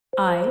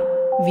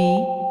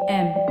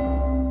IVM.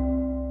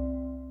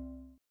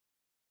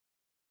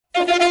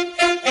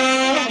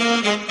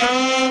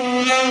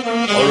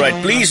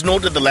 Alright, please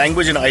note that the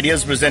language and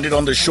ideas presented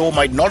on the show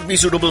might not be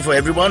suitable for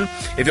everyone.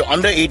 If you're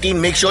under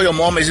 18, make sure your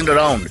mom isn't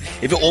around.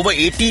 If you're over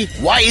 80,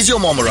 why is your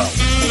mom around?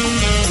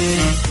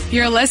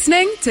 You're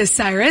listening to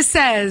Cyrus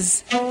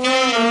Says.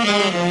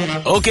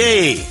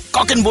 Okay,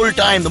 Cock and Bull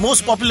time, the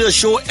most popular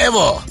show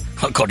ever,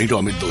 according to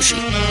Amit Doshi.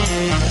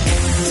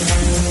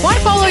 Why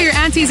follow your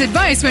auntie's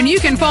advice when you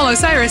can follow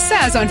Cyrus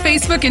Says on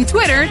Facebook and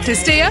Twitter to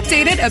stay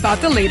updated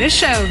about the latest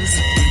shows?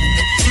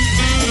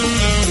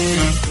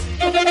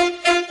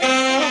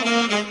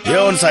 Here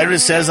on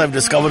Cyrus Says, I've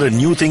discovered a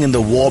new thing in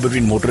the war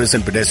between motorists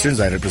and pedestrians.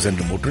 I represent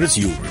the motorists,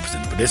 you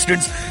represent the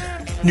pedestrians.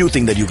 New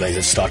thing that you guys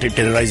have started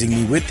terrorizing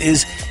me with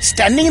is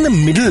standing in the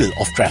middle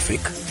of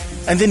traffic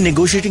and then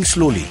negotiating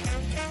slowly.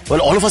 Well,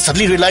 all of us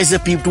suddenly realize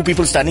that two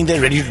people standing there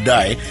ready to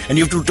die, and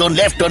you have to turn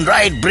left, turn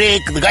right,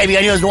 brake. The guy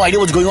behind you has no idea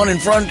what's going on in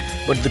front,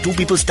 but the two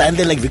people stand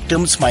there like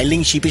victims,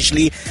 smiling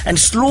sheepishly, and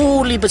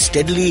slowly but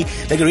steadily,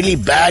 like a really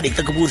bad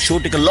Ekta Kapoor show,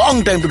 take a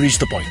long time to reach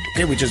the point,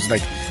 okay, which is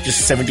like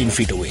just 17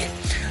 feet away.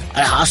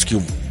 I ask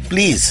you,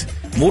 please,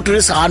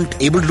 motorists aren't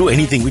able to do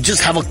anything. We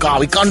just have a car.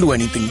 We can't do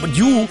anything. But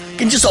you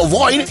can just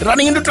avoid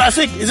running into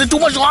traffic. Is it too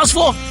much to ask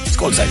for? It's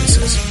called Cyrus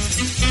Says.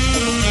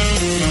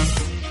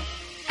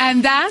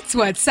 And that's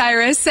what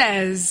Cyrus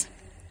Says.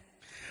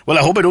 Well,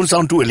 I hope I don't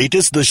sound too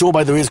elitist. The show,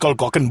 by the way, is called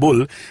Cock and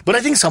Bull. But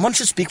I think someone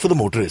should speak for the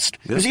motorist.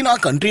 Yeah. You see, in our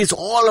country, it's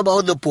all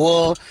about the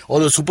poor or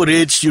the super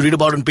rich you read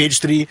about on page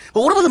 3.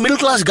 But what about the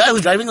middle-class guy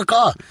who's driving a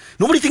car?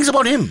 Nobody thinks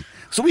about him.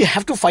 So we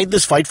have to fight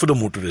this fight for the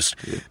motorist.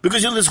 Yeah.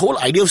 Because, this whole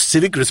idea of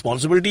civic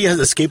responsibility has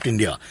escaped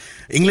India.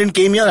 England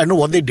came here, I don't know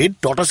what they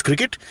did, taught us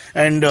cricket,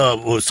 and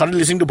started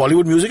listening to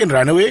Bollywood music and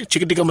ran away.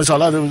 Chicken tikka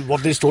masala,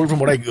 what they stole from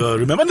what I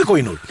remember, the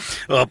Kohinoor.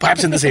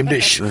 Perhaps in the same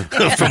dish,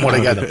 from what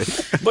I gather.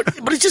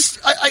 But it's just,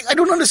 I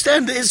don't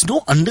understand. There is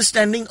no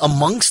understanding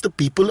amongst the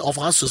people of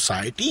our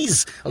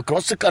societies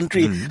across the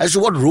country as to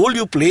what role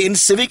you play in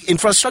civic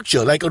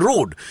infrastructure, like a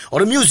road,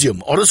 or a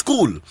museum, or a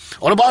school,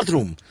 or a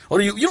bathroom,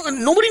 or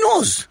nobody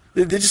knows.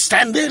 They just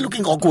stand there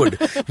looking awkward.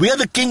 We are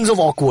the kings of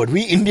awkward.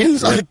 We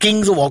Indians are the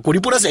kings of awkward.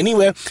 You put us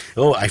anywhere.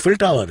 Oh, Eiffel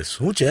Tower. It's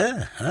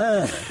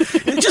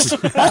just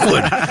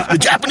awkward. The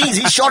Japanese,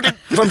 he shot it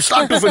from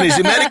start to finish.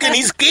 The American,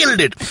 he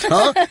scaled it.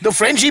 The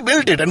French, he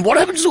built it. And what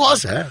happens to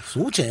us? Let's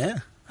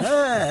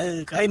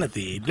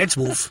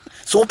move.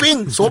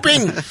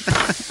 Soaping.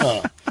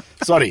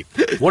 Sorry.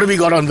 What have we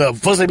got on the...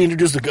 First, let me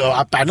introduce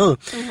our panel.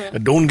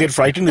 Don't get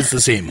frightened. It's the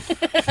same.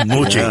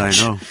 No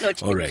change. Yeah, I know. No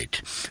change. All right.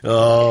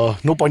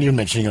 No point in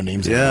mentioning your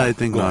names. Yeah, I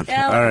think not.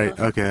 Yeah, all right.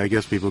 Okay, I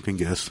guess people can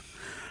guess.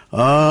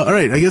 All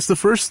right. I guess the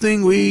first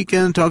thing we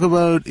can talk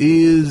about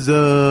is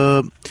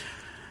our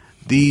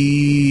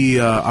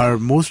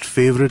most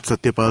favorite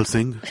Satyapal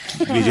Singh,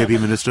 BJP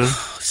minister.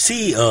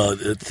 See,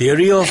 the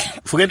theory of,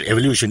 forget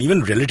evolution,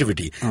 even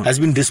relativity, has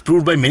been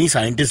disproved by many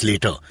scientists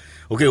later.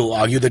 Okay, who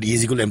argue that E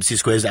is equal to MC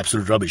square is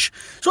absolute rubbish.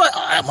 So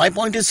my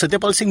point is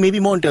Satyapal Singh may be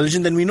more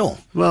intelligent than we know.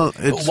 Well,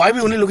 why are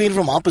we only looking at it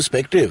from our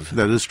perspective?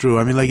 That is true.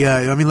 I mean,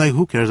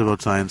 who cares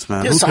about science,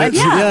 man? Yeah, science.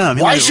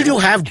 Why should you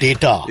have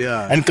data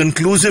and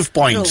conclusive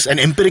points and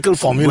empirical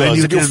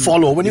formulas that you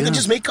follow when you can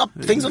just make up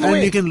things on the way?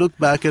 And you can look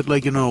back at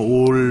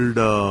old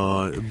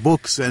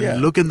books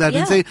and look in that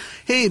and say,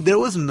 hey, there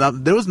was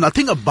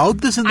nothing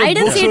about this in the book. I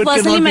didn't see it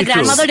personally. My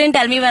grandmother didn't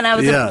tell me when I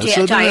was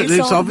a child.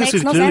 It's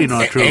obviously clearly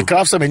not true.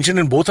 Aircrafts are mentioned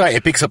in both our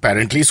epics,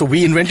 apparently. So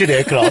we invented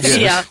aircrafts.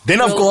 Yeah. Then,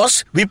 of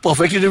course, we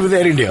perfected it with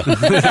Air India.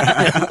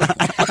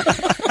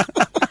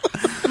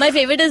 My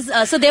favorite is,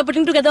 so they're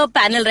putting together a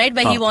panel, right,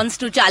 where he wants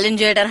to challenge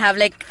it and have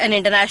an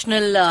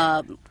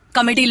international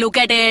committee look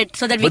at it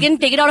so that we can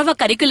take it out of our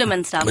curriculum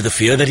and stuff. But the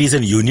fear that he's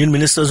a union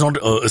minister has not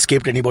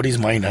escaped anybody's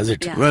mind, has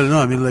it? Yeah. Well,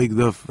 no,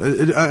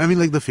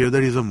 the fear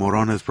that he's a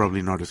moron has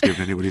probably not escaped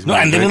anybody's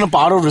mind. And then in a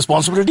power of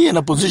responsibility and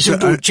a position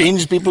to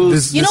change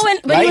people's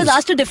when he was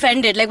asked to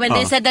defend it, when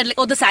they said that,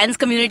 the science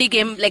community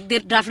came, they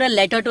drafted a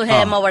letter to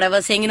him or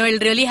whatever saying, it'll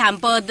really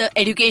hamper the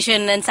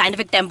education and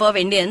scientific temper of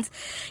Indians.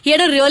 He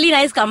had a really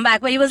nice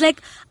comeback where he was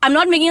like, I'm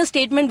not making a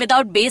statement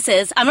without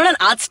basis. I'm not an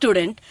art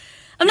student.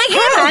 I'm like,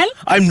 hey man.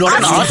 I'm not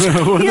an art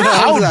student.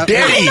 How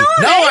dare he?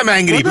 Now I'm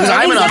angry because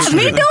I'm an art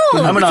student. Me too.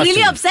 I'm an it's art really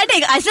student.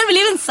 upsetting. I still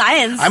believe in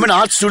science. I'm an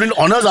art student,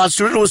 honors art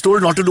student who was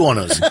told not to do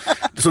honors.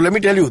 So let me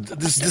tell you,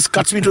 this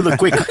cuts me to the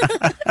quick.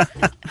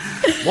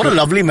 What a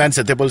lovely man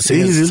Satyapal Singh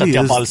is.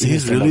 Satyapal Singh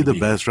he's really the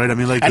best, right?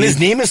 And his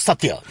name is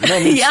Satya.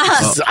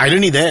 There's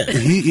irony there.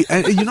 He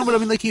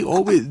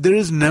always, there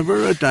is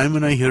never a time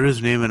when I hear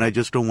his name and I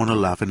just don't want to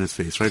laugh in his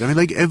face, right?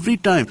 Every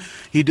time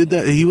he did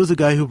that, he was the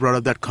guy who brought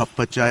up that Kap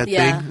Panchayat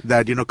thing,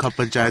 that, Kap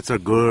Panchayats are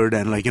good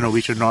and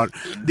we should not.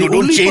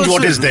 Don't change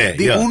what is there.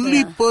 The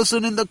only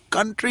person in the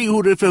country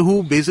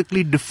who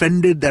basically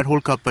defended that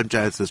whole Kap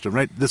Panchayat system,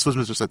 right? This was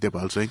Mr.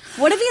 Satyapal Singh.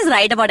 What if he's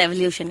right about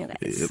evolution, you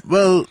guys?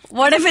 Well,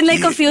 what if in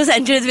a few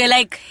centuries we're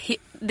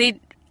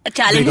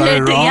challenged They got it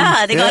it. wrong.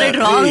 Yeah, they got Yeah. it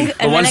wrong. Hey. And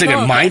But we're one like, second,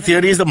 oh, my okay.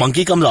 theory is the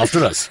monkey comes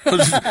after us.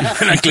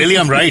 And clearly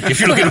I'm right. If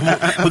you look at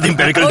the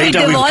empirical Oh, it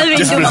data we evolved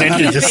just into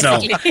presented monkey, just now.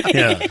 basically.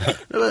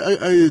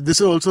 Yeah. This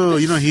is also,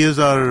 he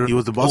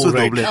was the boss Oh, of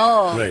right. Doble.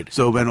 Oh. Right.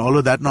 So when all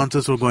of that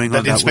nonsense was going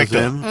on, That that was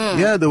inspector. him.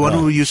 Yeah, the one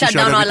who used Shut to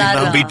shut down all everything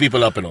our, down. Beat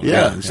people up and all.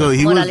 Yeah, so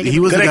he More was like he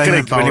was the Correct, guy who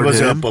correct. When he empowered was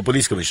him. a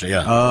police commissioner,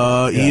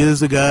 yeah. He is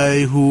the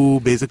guy who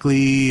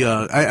basically,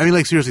 I mean,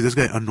 like, seriously, this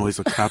guy annoys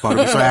the crap out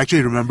of me. So I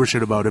actually remember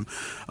shit about him.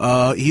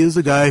 He is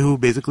the guy who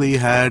basically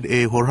had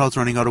a whorehouse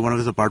running out of one of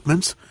his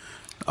apartments.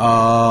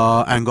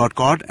 And got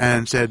caught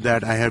and said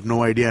that I have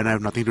no idea and I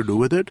have nothing to do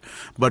with it.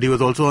 But he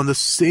was also on the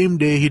same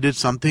day he did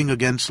something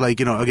against, like,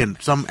 again,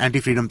 some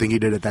anti-freedom thing he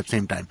did at that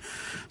same time.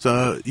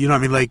 So, I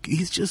mean, like,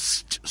 he's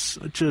just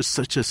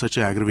such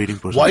an aggravating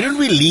person. Why don't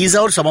we lease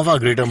out some of our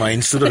greater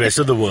minds to the rest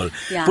of the world?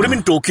 Yeah. Put him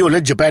in Tokyo,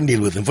 let Japan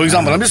deal with him. For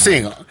example, I'm just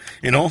saying,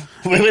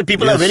 where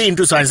people are very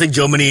into science, like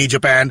Germany,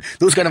 Japan,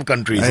 those kind of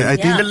countries. I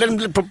think-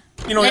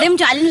 Let Let him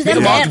challenge them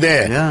the mark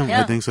there. there.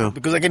 Yeah, I think so.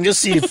 Because I can just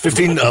see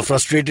 15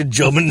 frustrated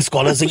German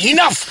scholars saying,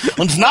 enough!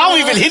 And now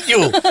we will hit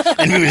you!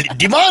 And we will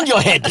demand your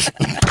head!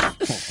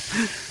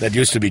 That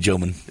used to be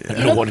German. I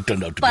don't know what it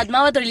turned out to be.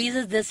 Padmavat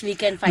releases this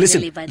weekend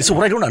finally. by the Listen, way.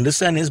 what I don't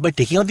understand is by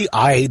taking out the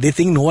I, they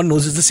think no one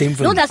knows it's the same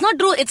film. No, that's not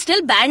true. It's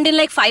still banned in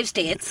like 5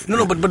 states.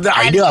 No, but the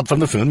idea up from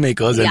the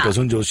filmmakers and Yeah.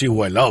 Prasun Joshi,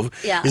 who I love,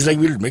 Yeah. is like,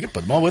 we'll make it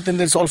Padmavat and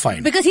it's all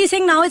fine. Because he's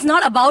saying now it's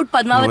not about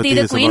Padmavati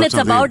the it's queen.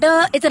 about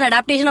It's an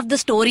adaptation of the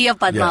story of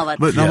Padmavat.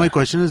 But now Yeah. my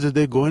question is, did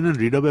they go in and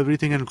read up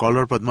everything and call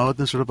her Padmavat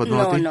instead of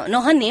Padmavati?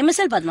 No. Her name is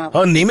still Padmavat.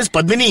 Her name is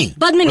Padmini.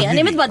 Padmini. Her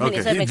name is Padmini.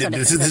 Okay. So it makes no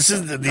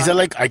difference. These are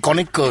like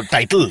iconic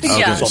titles.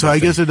 Yeah. sort So of I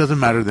thing. guess it doesn't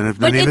matter then. If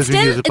the But name it's is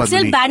being used still as it's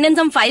still Padmini. banned in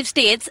some 5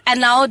 states, and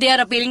now they are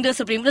appealing to the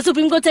Supreme. The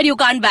Supreme Court said you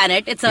can't ban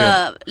it. It's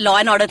a law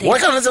and order thing. What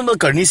I can't understand about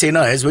Karni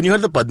Sena is when you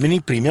had the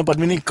Padmini premium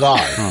Padmini car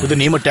with the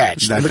name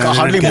attached, That and the time car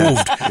hardly they didn't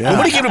moved. care. Yeah.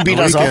 Nobody came to beat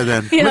Nobody us up. cared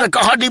then. I mean, the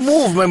car hardly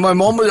moved. My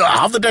mom was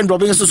half the time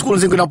dropping us to school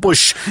and saying, "Gonna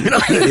push."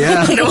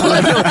 Yeah.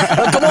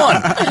 Come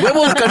on. Where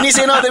was Karni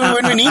Sena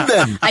when we need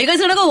them? Are you guys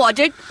gonna go watch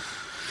it?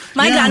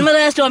 My grandmother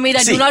has told me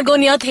that See- do not go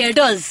near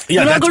theaters.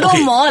 Yeah, do not that's go to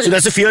okay. a mall. So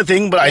that's a fear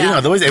thing, but I think Yeah.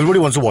 otherwise everybody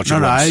wants to watch it. No,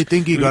 once. I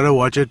think you gotta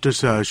watch it to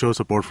show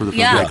support for the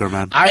Yeah. filmmaker,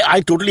 man.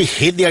 I totally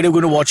hate the idea of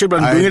going to watch it, but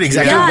I'm doing it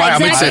exactly Yeah, why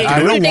Amit exactly. said. I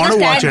You don't take a want to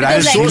watch stand it. I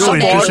have because, like, zero you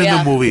interest support- in the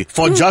yeah. movie.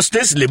 For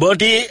justice,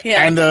 liberty,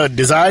 Yeah. and the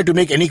desire to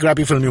make any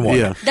crappy film you want.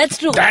 Yeah. That's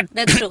true. That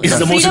That's true. is The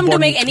the most freedom to important-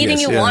 make anything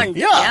yes, you yeah. want.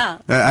 Yeah.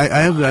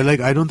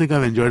 I don't think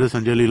I've enjoyed a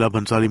Sanjay Leela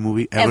Bhansali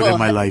movie ever Ever, in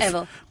my life.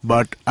 ever.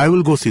 But I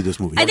will go see this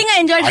movie. I think I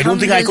enjoyed. I don't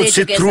think I could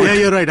sit through Yeah, it.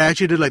 you're right. I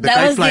actually did like the That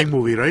kite was flying the-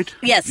 movie, right?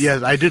 Yes.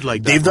 Yes, I did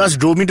like that. Devdas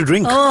drove me to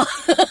drink. Oh.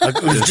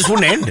 It just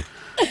wouldn't end.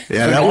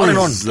 Yeah, that on and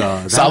on. was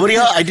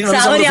Savaria, I didn't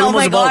understand what the Savaria, film oh was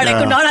my about. god, I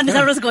could not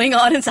understand what was going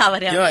on in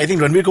Savaria. Yeah, I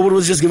think Ranbir Kapoor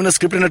was just given a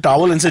script and a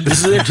towel and said,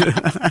 "This is it."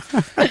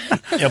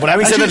 Yeah, but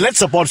having said that, let's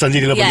support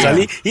Sanjay Leela Yeah.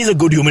 Bhansali. He's a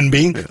good human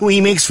being.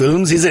 He makes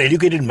films. He's an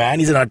educated man.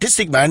 He's an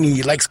artistic man.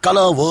 He likes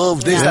color,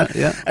 verve, this, Yeah. that.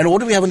 Yeah. And what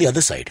do we have on the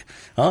other side?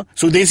 Huh?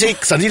 So they say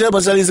Sanjay Leela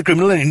Bhansali is a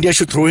criminal and India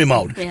should throw him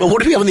out. Yeah. But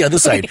what do we have on the other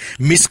side?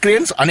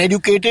 Miscreants,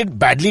 uneducated,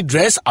 badly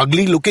dressed,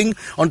 ugly looking.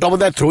 On top of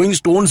that, throwing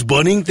stones,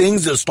 burning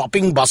things,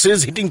 stopping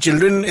buses, hitting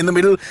children in the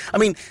middle. I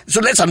mean, so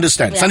let's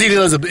understand. Yeah. Sanjay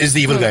Leela is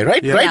the evil guy,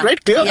 right? Yeah.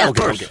 Right? Clear? Yeah.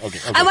 Okay.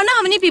 I wonder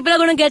how many people are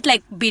going to get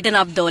like beaten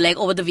up though, like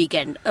over the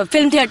weekend.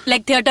 Film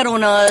theater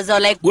owners or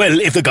like. Well,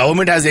 if the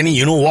government has any,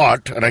 you know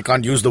what, and I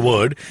can't use the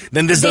word,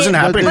 then this doesn't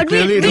happen. But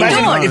we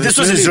Imagine don't. if this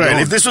was They really Israel.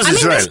 don't. If this was I mean,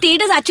 Israel. the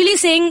state is actually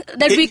saying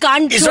that we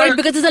can't show Israel- it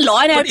because it's a law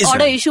and but Israel-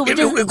 order issue, which it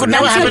could is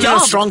never that's happen your in a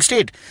job. strong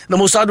state. The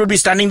Mossad would be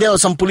standing there, or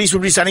some police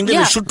would be standing there.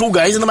 Yeah. They shoot 2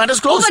 guys, and the matter's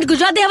Oh, closed. but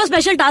Gujarat, they have a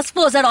special task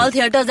force at all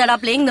theaters that are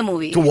playing the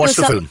movie. To watch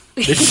the film.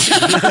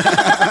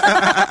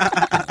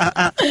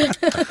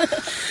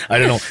 I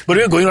don't know. But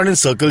we're going around in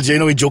circles,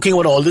 we're joking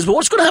about all this, but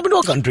what's going to happen to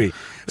our country?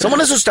 Someone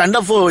has to stand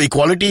up for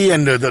equality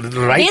and the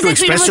right to Basic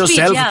express freedom of speech,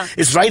 yourself. yeah.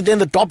 It's right there in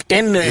the top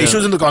 10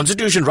 issues in the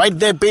Constitution, right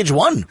there, page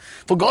 1.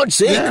 For God's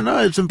sake. Yeah, no,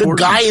 it's The important.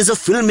 guy is a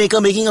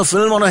filmmaker making a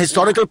film on a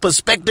historical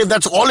perspective.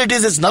 That's all it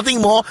is. It's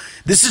nothing more.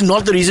 This is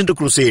not the reason to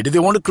crusade. If they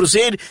want to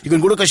crusade, you can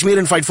go to Kashmir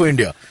and fight for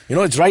India.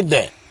 It's right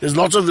there. There's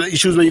lots of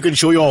issues where you can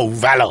show your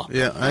valor.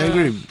 Yeah, I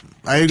agree.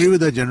 I agree with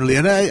that generally,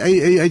 and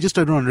I just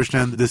don't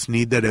understand this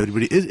need that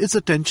everybody. It's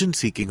attention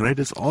seeking, right?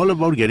 It's all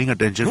about getting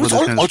attention. It's for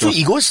this kind of also stuff.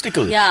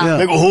 egoistical. Yeah.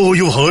 Like, oh,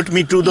 you hurt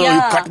me to the, Yeah.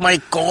 you cut my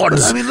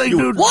cords. I mean, like, You-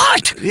 dude.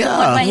 What?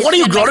 Yeah. What are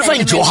you And my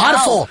glorifying sentiments Johar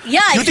now. for?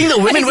 Yeah, You think the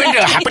women went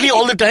exactly. happily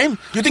all the time?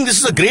 You think this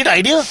is a great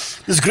idea?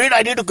 This great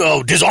idea to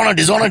go dishonor. Half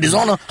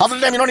the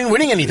time you're not even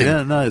winning anything.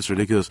 Yeah, no, it's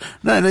ridiculous.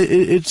 No, and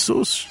it's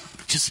so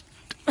just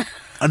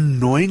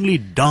annoyingly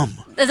dumb.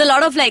 There's a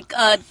lot of like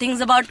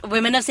things about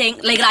women are saying,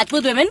 like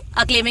Rajput women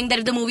are claiming that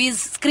if the movie is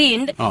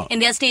screened Oh. in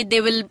their state, they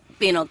will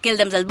kill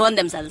themselves, burn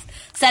themselves.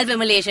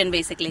 Self-immolation,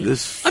 basically.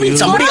 I mean,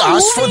 somebody What a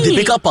asked for movie.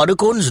 Deepika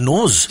Padukone's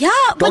nose. Yeah,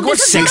 Talk but about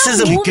this is not a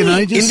sexism. movie. Can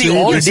I just In the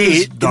say old this days-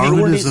 is in the old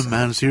Darwinism, days-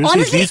 man. Seriously,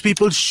 Honestly- these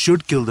people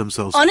should kill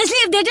themselves. Honestly,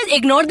 if they just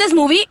ignored this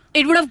movie,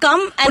 it would have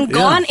come and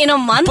gone in a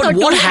month or But two.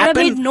 what It would have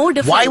happened? made no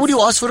difference. Why would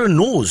you ask for a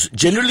nose?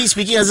 Generally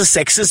speaking, as a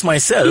sexist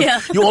myself, Yeah.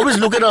 you always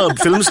look at a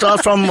film star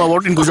from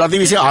what in Gujarati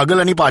we say Agal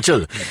ani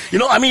Pachal.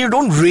 I mean, you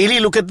don't really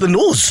look at the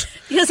nose.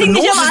 You're saying the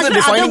they nose should is ask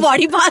the for other defining.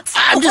 body parts?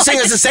 I'm just saying,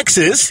 as a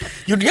sexist,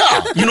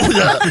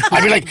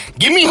 I'd be like,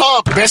 give me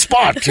her best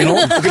part. Okay,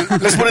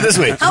 let's put it this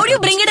way. How would you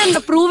bring it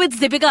and prove it's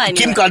Deepika anyway?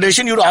 Kim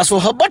Kardashian, you'd ask for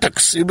her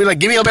buttocks. You'd be like,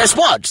 give me her best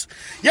parts.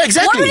 Yeah, What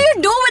exactly. will you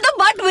do with the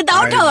butt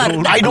without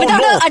her? I don't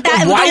Without know.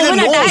 her Why the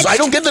woman nose? attached? I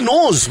don't get the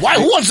nose. Why?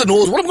 Who wants the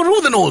nose? What am I going to do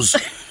with the nose?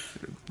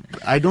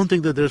 I don't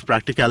think that there's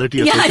practicality.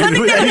 Yeah, I don't associated think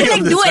with they any will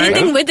of this, do right?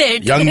 anything with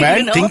it. Young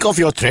man, know? think of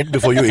your threat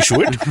before you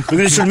issue it, because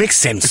it should make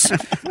sense.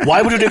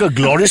 Why would you take a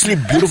gloriously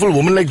beautiful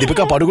woman like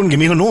Deepika Padukone and give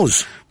me her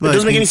nose? Well, It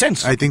doesn't I make any think-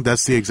 sense. I think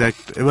that's the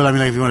exact. Well, I mean,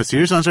 like, if you want a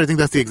serious answer, I think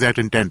that's the exact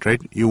intent,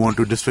 right? You want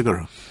to disfigure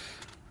her.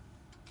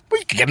 Well,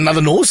 you can get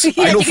another nose.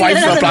 Yeah, I know you can 5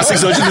 get another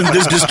plastic nose. surgeons in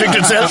this district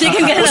itself. You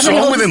can get What's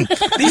another wrong with nose.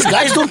 him? These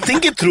guys don't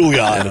think it through,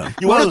 yaar.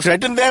 You want Well, to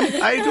threaten them?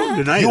 I don't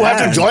deny You that.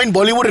 have to join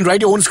Bollywood and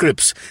write your own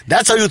scripts.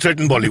 That's how you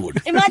threaten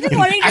Bollywood. Imagine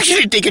wanting to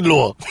Actually, take it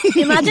lower.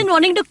 Imagine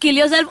wanting to kill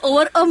yourself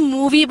over a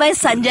movie by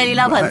Sanjay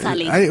Leela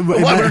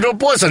Bhansali.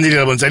 Poor Sanjay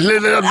Leela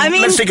Bhansali. I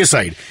mean- Let's take a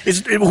side.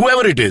 It's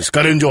whoever it is,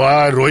 Karan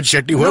Johar, Rohit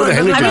Shetty, whoever the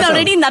hell it I mean, is.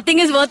 already nothing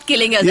is worth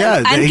killing yourself. Yeah,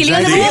 and killing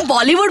exactly. yourself over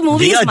Bollywood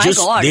movies, They are my just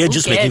God. they are who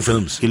just cares? making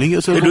films. Killing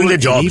yourself They're doing over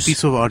their any jobs.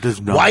 piece of art is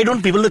not. Why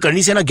don't people in the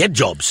Karni Sena get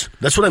jobs?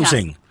 That's what I'm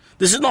saying.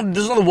 This is not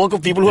the work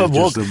of people who have It's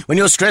work. just them. When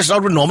you're stressed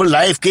out with normal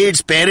life,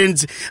 kids,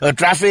 parents,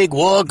 traffic,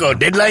 work,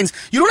 deadlines,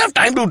 you don't have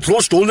time to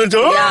throw stones and say,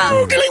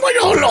 "Oh, killing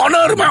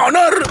my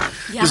honor."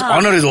 Yeah. This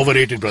honor is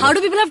overrated, brother. How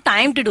do people have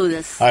time to do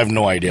this? I have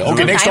no idea.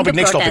 Okay, No next time topic.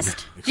 to Next topic.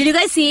 protest. Did you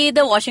guys see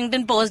the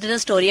Washington Post did a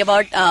story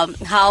about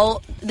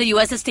how the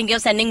US is thinking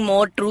of sending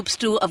more troops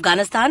to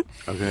Afghanistan?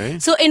 Okay.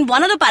 So in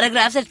one of the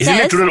paragraphs it Isn't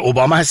says... it true that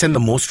Obama has sent the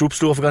most troops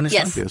to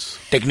Afghanistan? Yes. Yes.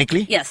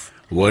 Technically? Yes.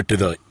 Word to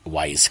the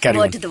wise. Carry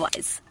Word on. to the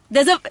wise.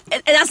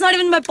 That's not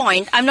even my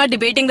point. I'm not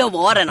debating the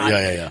war and all.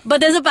 Yeah.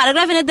 But there's a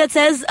paragraph in it that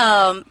says,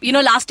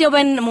 last year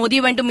when Modi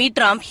went to meet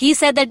Trump, he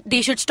said that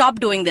they should stop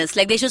doing this.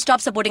 Like, they should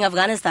stop supporting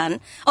Afghanistan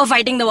or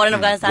fighting the war in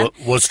Afghanistan.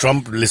 Was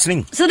Trump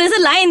listening? So there's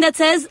a line that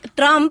says,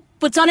 Trump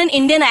puts on an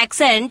Indian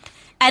accent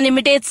and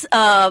imitates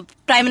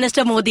Prime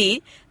Minister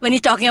Modi when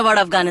he's talking about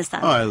Afghanistan.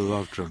 Oh, I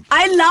love Trump.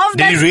 I love Did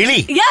that. he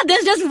really? Yeah,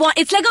 there's just one.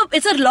 It's like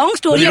it's a long But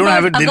story they don't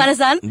about have it.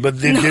 Afghanistan.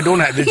 But they don't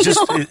have. It's just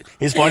No.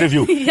 his point of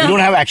view. Yeah. You don't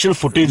have actual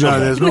footage No, of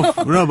there's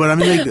that. no, but I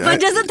mean, like, But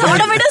just the thought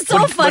of it is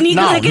so funny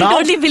Now, because I can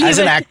totally believe as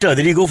an it. actor,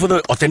 did he go for the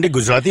authentic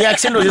Gujarati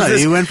accent or just no,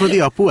 this? he went for the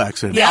Apu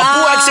accent. The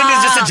Apu accent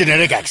is just a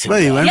generic accent. Well,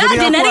 he went Yeah, for the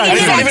generic Apu And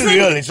it's Indian not accent. even accent.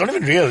 real. It's not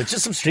even real. It's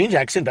just some strange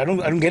accent. I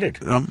don't get it.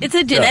 It's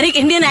a generic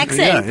Indian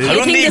accent. Yeah,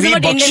 You think Harundi this is V.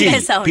 what Indian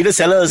guys Bakshi, sound. Peter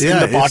Sellers in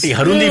Yeah, the party. it's-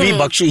 Harundi V.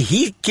 Bakshi,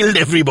 he killed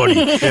everybody.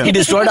 He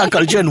destroyed our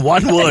culture in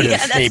one word. Yeah,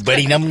 that's Hey,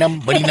 buddy num num,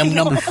 buddy num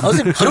num. I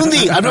was like,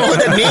 Harundi, I've never heard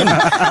that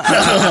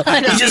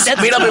name. He just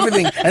That's made up true.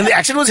 everything. And the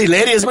accent was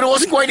hilarious, but it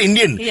wasn't quite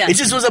Indian. Yeah. It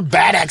just was a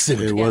bad accent.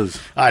 It was.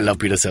 I love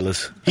Peter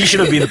Sellers. He should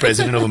have been the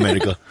president of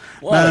America.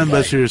 Man,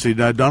 but seriously,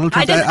 Donald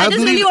I Trump, just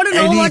really believe want to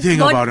know anything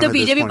what about the him at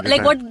this BJP, point in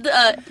like time.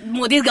 what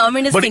Modi's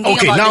government is But thinking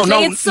okay, about now, this.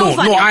 Like, it's so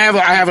funny. I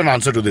have an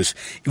answer to this.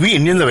 We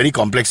Indians are very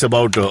complex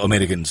about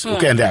Americans,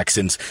 okay, and their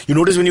accents. You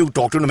notice when you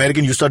talk to an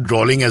American, you start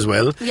drawling as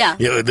well. Yeah.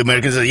 The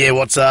Americans say, "Yeah,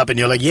 what's up?" and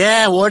you're like,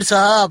 "Yeah, what's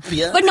up?"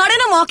 Yeah. But not in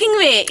a mocking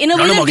way. In a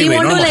Not way in a that mocking we way,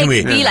 want not to in a like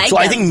mocking way. be like So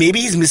them. I think maybe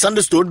he's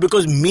misunderstood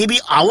because maybe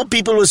our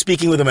people were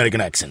speaking with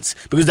American accents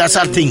because that's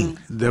our thing.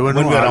 There were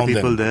when no we're other around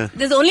people them. there.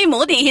 There's only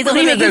Modi. He's No,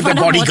 only there's making the fun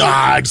of Modi.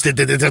 bodyguards,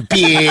 there's a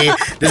PA,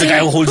 there's a guy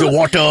who holds your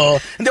water,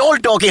 and they're all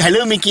talking.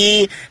 Hello,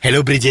 Mickey.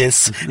 Hello,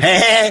 Bridges.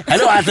 Hey,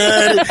 hello,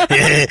 Arthur.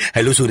 Hey,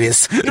 hello,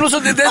 Suresh. So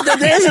there's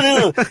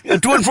a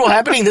to and fro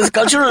happening. There's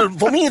cultural.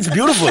 For me, it's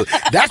beautiful.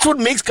 That's what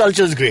makes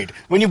cultures great.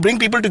 When you bring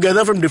people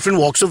together from different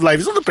walks of life.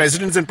 It's not the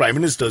presidents and prime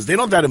ministers. They're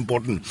not that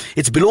important.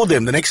 It's below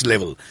them, the next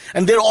level,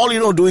 and they're all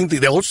doing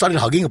things. They all started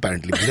hugging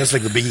apparently. That's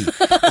like the biggie.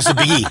 That's the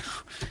biggie.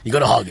 You got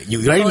to hug.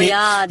 United They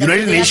are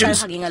Nations. started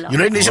hugging a lot.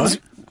 United Nations.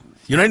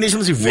 United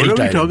Nations must be very What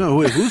are we tiring. talking about?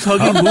 Wait, who's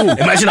hugging who?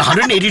 Imagine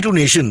 182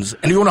 nations,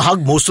 and you want to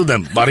hug most of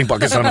them, barring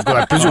Pakistan, of course,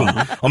 I presume.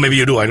 Or maybe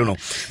you do, I don't know.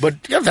 But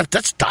yeah,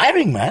 that's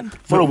tiring, man.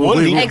 For a world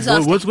leader.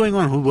 Exhausting. What's going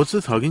on? What's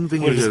this hugging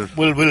thing? here?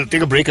 We'll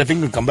take a break. I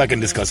think we'll come back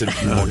and discuss it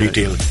in more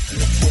detail.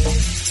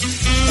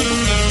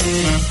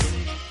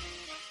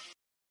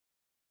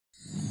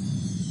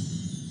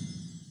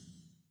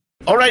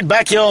 All right,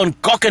 back here on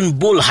Cock and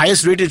Bull,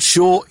 highest rated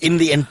show in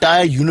the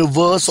entire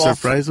universe of...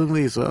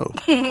 Surprisingly so.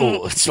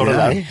 Oh, it's not a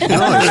lie. No,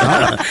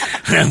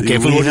 it's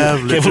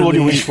not. Careful what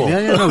you wish for.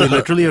 Yeah, no, we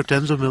literally have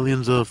tens of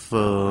millions of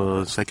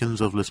seconds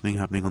of listening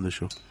happening on the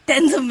show.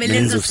 Tens of millions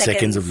Millions of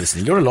seconds of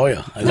listening. You're a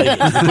lawyer. I like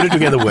it. You put it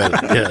together well.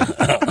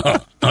 Yeah.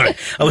 All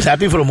right. I was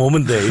happy for a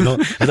moment there,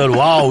 I thought,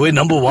 wow, we're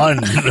number one.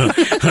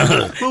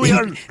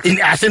 In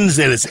Athens,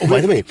 there is. Oh,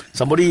 by the way,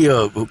 somebody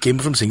who came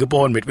from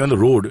Singapore and met me on the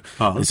road,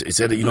 he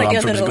said,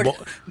 I'm from Singapore.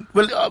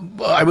 Well,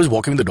 I was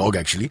walking with the dog,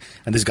 actually,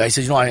 and this guy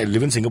says, I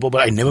live in Singapore,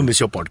 but I never miss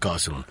your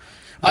podcast.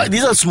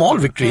 These are small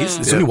victories.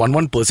 It's only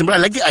one person, but I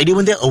like the idea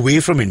when they're away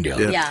from India.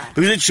 Yeah.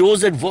 Because it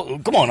shows that,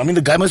 come on, I mean,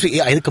 the guy must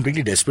be either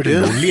completely desperate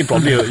and lonely and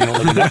probably, in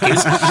that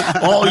case,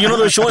 or,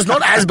 the show is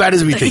not as bad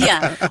as we think.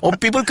 Yeah. Or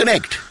people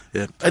connect.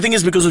 Yeah. I think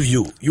it's because of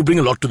you. You bring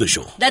a lot to the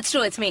show. That's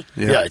true, it's me.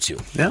 Yeah, it's you.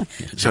 Yeah.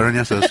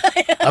 Sharanya says.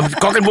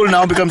 Cock and Bull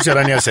now becomes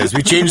Sharanya Says.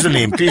 We changed the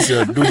name. Please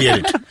do the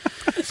edit.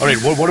 All right,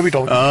 what are we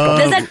talking about?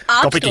 There's that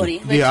AAP story.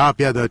 The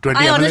AAP, the 20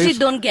 I honestly MLAs.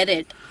 don't get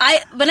it.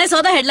 When I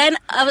saw the headline,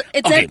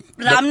 it said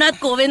Ramnath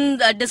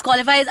Kovind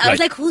disqualifies. I was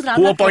like, who's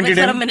Ramnath Kovind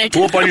for a minute?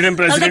 Who appointed him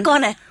president? I was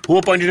like, kaun hai? Who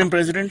appointed him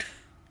president?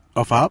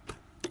 Of AAP?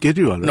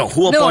 Kejriwal. No,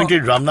 who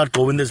appointed Ramnath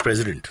Kovind as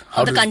president?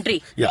 Of the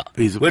country. Yeah.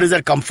 Where does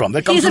that come from?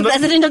 That comes He's from the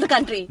president of the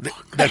country.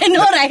 I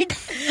know, right?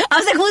 I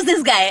was like, who's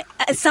this guy?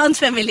 It sounds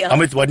familiar.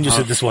 Amit, why didn't you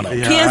sit this one out?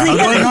 Yeah. He hasn't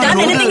done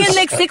anything this? in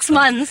like 6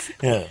 months.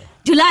 Yeah.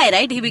 July,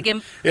 right? He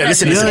became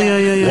Listen.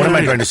 Yeah, What am I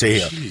trying to say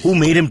here? Who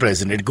made him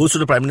president? It goes to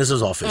the Prime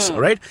Minister's office,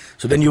 all right?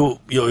 So then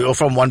you're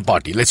from one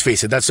party. Let's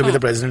face it, that's the way the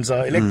presidents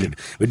are elected,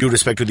 with due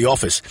respect to the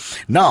office.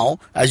 Now,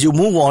 as you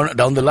move on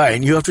down the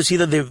line, you have to see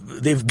that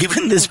they've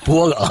given this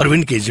poor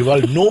Arvind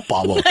Kejriwal no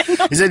power.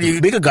 He said,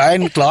 you make a guy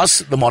in class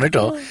the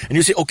monitor, and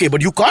you say, okay,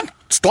 but you can't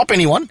stop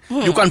anyone,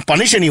 you can't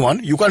punish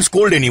anyone, you can't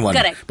scold anyone.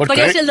 Correct. But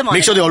you're still the monitor.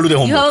 Make sure they all do their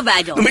homework. You have a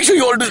badge on. No, make sure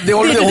they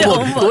all do their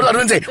homework. What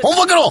Arvind say?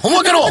 Homework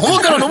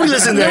karo. Nobody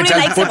listens to that.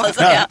 Nobody likes him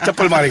also, yeah.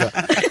 Chappal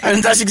marega.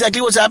 And that's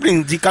exactly what's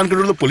happening. He can't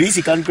control the police.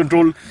 He can't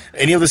control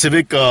any of the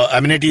civic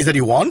amenities that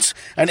he wants.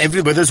 And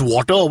whether it's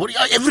water or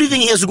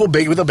everything, he has to go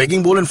beg with a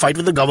begging bowl and fight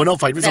with the governor,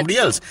 fight with somebody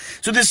else.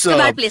 So this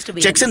bad place to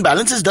be checks in. and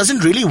balances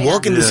doesn't really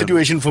work in this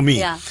situation for me.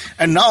 Yeah.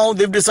 And now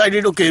they've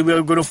decided, okay,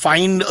 we're going to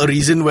find a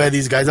reason where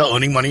these guys are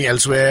earning money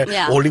elsewhere,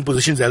 holding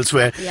positions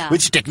elsewhere,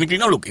 which technically,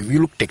 now look, if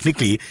you look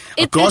technically,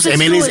 across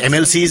MLAs,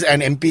 MLCs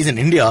and MPs in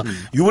India,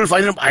 you will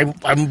find,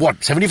 I'm what,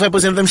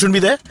 75% of them shouldn't be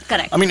there?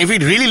 Correct. I mean, if we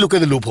really look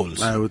at the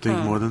loopholes. I would think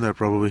more than that,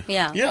 probably.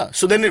 Yeah. Yeah.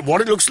 So then what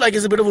it looks like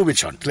is a bit of a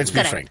witch hunt. Let's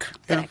be frank.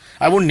 Correct.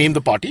 I won't name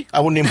the party. I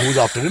won't name who's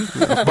after him.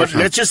 But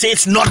let's just say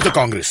it's not the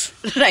Congress.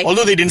 Right.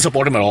 Although they didn't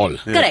support him at all.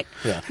 Correct.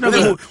 Yeah. But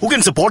then who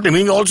can support him?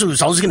 He also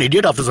sounds like an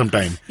idiot after some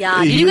time.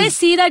 Yeah. Did you guys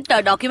see that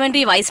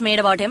documentary Vice made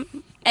about him?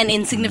 An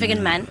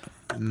Insignificant Man?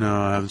 No,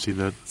 I haven't seen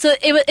that. So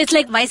it's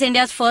like Vice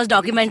India's first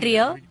documentary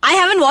here. I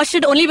haven't watched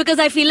it only because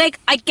I feel like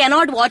I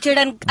cannot watch it,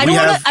 and I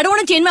don't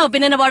want to change my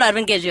opinion about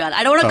Arvind Kejriwal.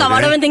 I don't want to come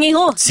out of it thinking,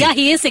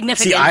 he is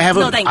significant. See, I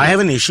have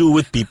an issue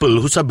with people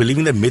who start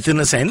believing that myth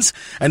in a sense,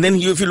 and then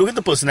if you look at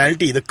the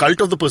personality, the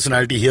cult of the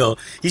personality here,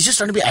 he's just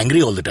trying to be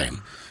angry all the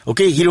time.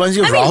 Okay, he reminds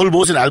me of Rahul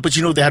Bose and Al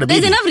Pacino. They had a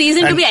baby. There's enough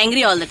reason to be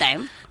angry all the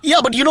time. Yeah,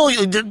 but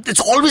it's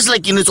always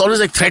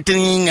like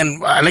threatening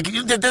and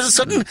there's a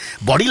certain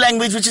body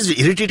language which is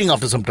irritating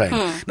after some time.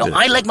 Now,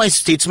 I like my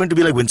statesman to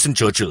be like Winston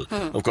Churchill,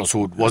 of course,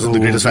 who wasn't the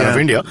greatest fan of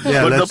India.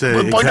 Yeah, but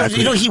the point of,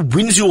 he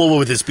wins you over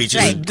with his speeches.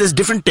 Right. There's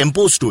different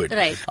tempos to it.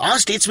 Right. Our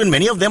statesmen,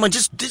 many of them are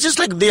just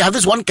like, they have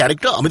this one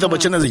character. Amitabh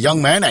Bachchan as a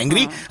young man,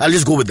 angry, I'll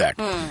just go with that.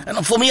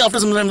 And for me, after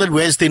some time that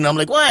wears thin, I'm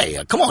like,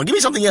 why? Come on, give me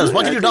something else.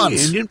 Why can't you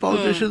dance? Indian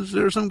politicians,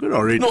 there are some good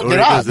orators. No,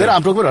 there are.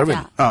 I'm talking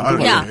about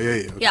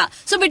Arvind. Yeah.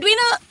 So between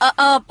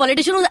a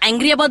politician who's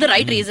angry about the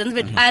right reasons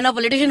and a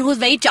politician who's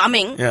very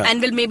charming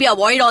and will maybe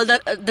avoid all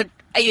the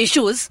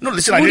issues. No,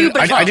 listen,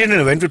 I did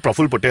an event with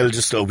Praful Patel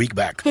just a week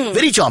back.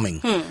 Very charming.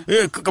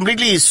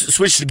 Completely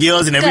switched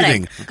gears and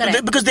everything.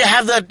 Correct. Because they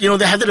have that, they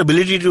have that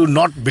ability to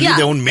not believe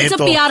their own myth.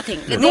 It's a PR thing.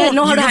 They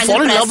know how to handle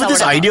fall in press love with or this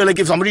whatever. idea. Like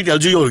if somebody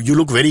tells you you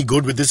look very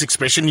good with this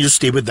expression, you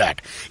stay with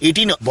that.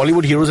 18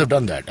 Bollywood heroes have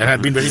done that and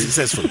have been very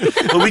successful.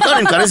 But we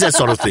can't encourage that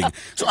sort of thing.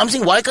 So I'm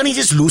saying, why can't he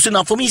just loosen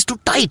up? For me, he's too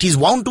tight. He's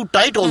wound too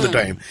tight all the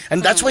time.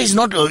 And that's why he's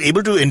not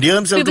able to endear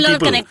himself to people.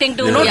 People are connecting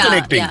to... Not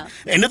connecting.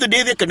 End of the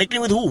day, they're connecting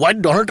with who? Why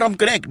did Donald Trump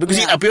connect? Because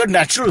he appeared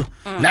natural.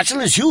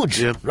 Natural is huge.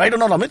 Yeah. Right or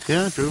not, Amit?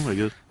 Yeah, true, I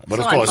guess. But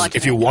of course,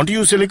 if you want to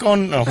use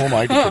silicone, who am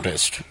I to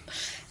protest?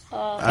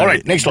 All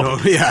right, next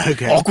topic. Yeah,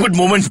 okay. Awkward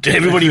moment.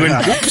 Everybody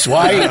went, oops,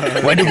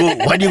 why? Why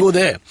do you go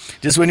there?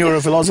 Just when you're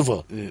a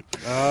philosopher.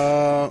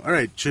 All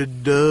right,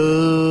 should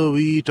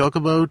we talk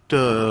about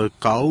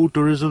cow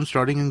tourism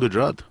starting in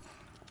Gujarat?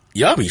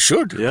 Yeah, we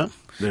should. Yeah.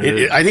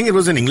 I think it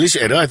was an English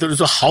error. I thought it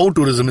was how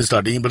tourism is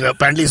starting, but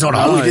apparently it's not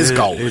how, it is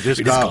cow. It is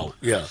cow.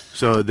 Yeah.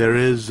 So there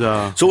is...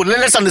 So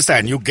let's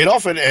understand. You get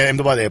off at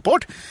Ahmedabad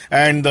airport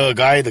and the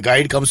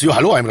guide comes to you.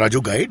 Hello, I'm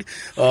Raju Guide.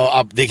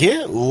 Aap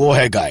dekhiye, wo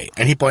hai guy.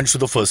 And he points to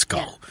the first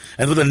cow.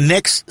 And for the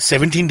next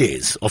 17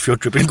 days of your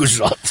trip in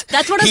Gujarat,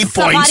 that's what a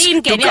safari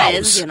in Kenya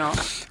is, There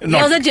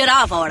was a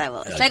giraffe or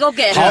whatever. It's like,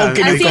 okay. How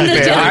can you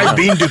compare? I've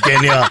been to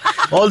Kenya.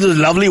 All those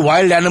lovely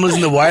wild animals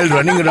in the wild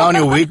running around.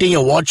 You're waiting,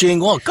 you're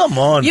watching. Oh, come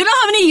on. You know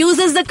how many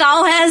uses the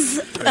cow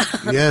has?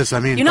 Yes, I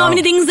mean... You know how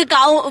many things the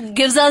cow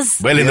gives us?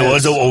 Well, in the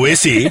words of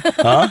Owaisi,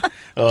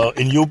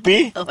 in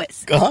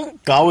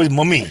UP, cow is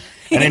mummy.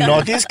 And in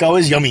Northeast, cow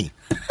is yummy.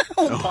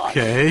 Oh, God.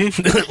 Okay.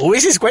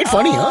 Oasis is quite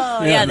funny,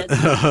 huh? Yeah,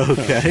 that's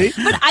Okay.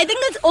 But I think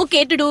it's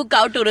okay to do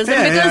cow tourism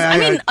Yeah, because,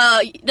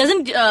 yeah,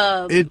 doesn't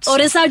It's-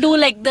 Orissa do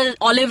like the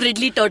Olive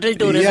Ridley turtle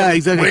tourism? Yeah,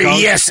 exactly. Well,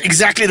 yes,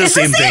 exactly the It's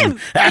the same same. thing.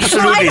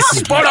 Absolutely. Why not?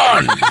 Spot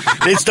on.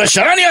 It's the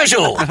Sharanya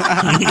show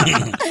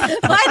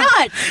Why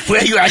not?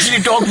 where you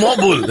actually talk more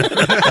bull.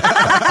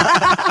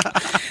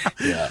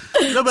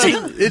 No, but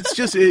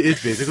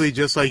it's basically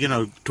just like,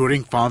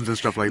 touring farms and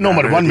stuff like No, that.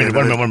 but right? one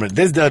minute.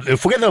 There's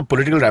forget the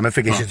political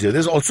ramifications here.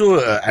 There's also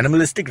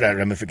animalistic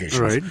ramifications.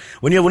 Right.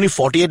 When you have only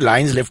 48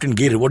 lions left in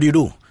Gir, what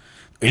do?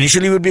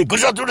 Initially, it would be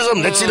Gujarat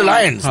tourism. Let's see the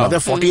lions. Now there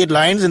are 48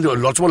 lions and there are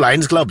lots more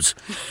lions clubs.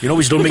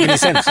 Which don't make any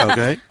sense.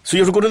 Okay. So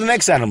you have to go to the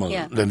next animal.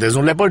 Yeah. Then there's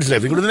no leopards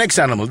left. You go to the next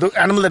animal, the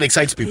animal that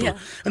excites people. Yeah.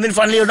 And then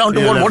finally you're down to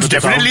Yeah, what's left with the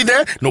definitely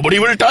there. Nobody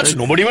will touch.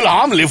 Nobody will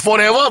harm. Live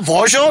forever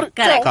for sure.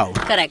 Correct. Cow.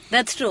 Correct.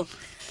 That's true.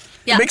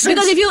 Yeah, Makes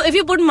because sense. if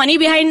you put money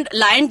behind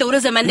lion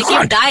tourism and they keep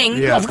Can't. dying,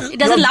 Yeah. it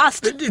doesn't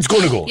last. It's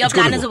going to go. Your It's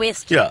gonna plan is go. a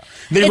waste. Yeah.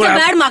 Then It's you're a gonna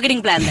bad have-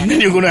 marketing plan then.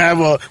 Then you're going to have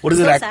what is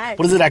So it? sad.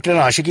 What is the actor in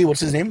Ashiki? What's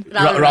his name?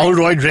 Rahul Rahul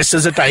Roy dressed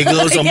as a tiger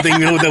or something.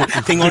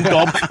 The thing on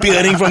top,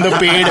 peering from the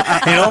paid.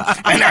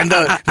 And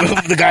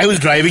the guy who's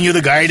driving you,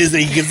 the guide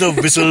he gives the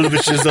whistle,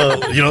 which is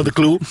the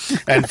clue,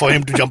 and for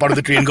him to jump out of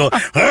the tree and go,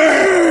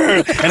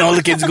 "Arr!" And all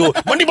the kids go,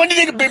 "Bandi,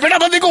 beta,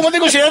 bandi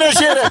ko,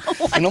 share.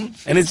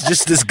 And it's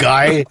just this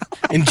guy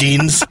in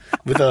jeans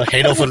with a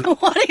head of a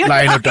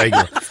lion or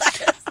tiger.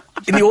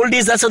 In the old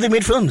days, that's how they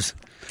made films.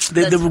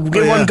 They would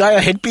give one guy a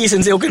headpiece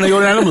and say, okay, now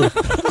you're an animal.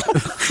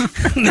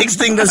 Next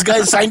thing, this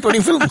guy signed 20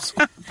 films.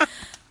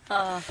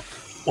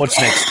 What's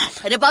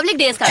next? Republic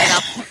Day is coming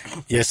up.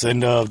 Yes,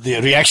 and the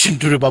reaction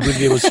to Republic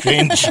Day was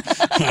strange.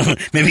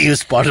 Maybe he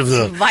was part of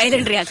the...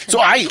 Violent reaction. So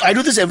I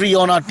do this every year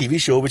on our TV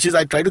show, which is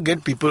I try to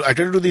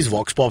do these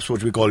vox pops,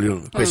 what we call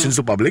questions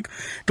to public,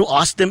 to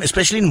ask them,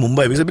 especially in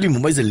Mumbai, because I believe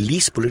Mumbai is the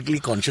least politically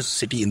conscious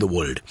city in the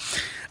world.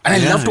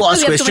 And I love to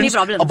ask We have so many questions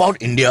problems. about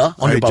India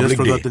on I Republic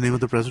just forgot Day. the name of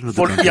the president of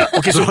the country. Yeah,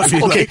 okay,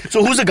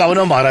 so who's the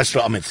governor of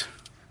Maharashtra, Amit?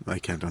 I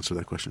can't answer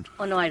that question.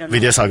 Oh no, I don't know.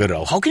 Vidyasagar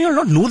Rao. How can you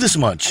not know this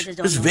much? I just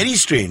don't It's know. very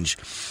strange.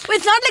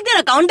 It's not like they're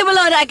accountable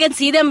or I can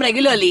see them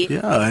regularly. Yeah,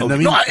 and Okay. I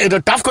mean, No,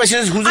 the tough question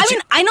is who's the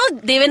chief? I know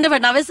Devendra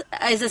Fadnavis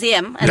is the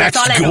CM, and that's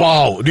all I know.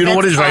 Wow. Do you know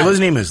what his That's all. driver's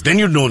name is? Then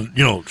you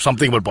know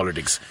something about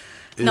politics.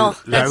 No,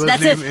 driver's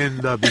that's name it. in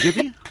the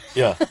BJP?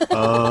 Yeah.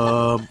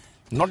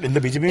 Not in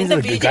the BJP. In the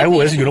the guy who BJP.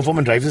 wears a uniform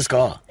and drives his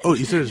car. Oh,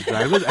 he says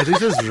driver's? I think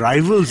he says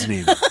rival's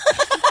name.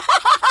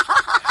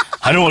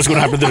 I know what's going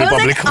to happen to the I was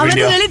Republic like, of I was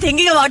India. really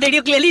thinking about it.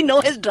 You clearly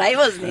know his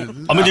driver's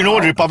name. Amit, do you know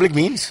what Republic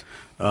means?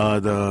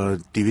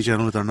 The TV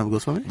channel with Arnab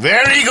Goswami?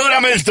 Very good,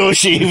 Amit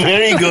Toshi.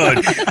 Very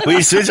good.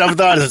 We switch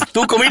avatars.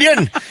 Tu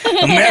comedian?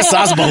 Main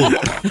saas bahu.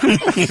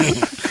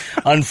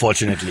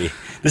 Unfortunately.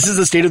 This is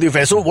the state of the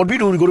affair. So what we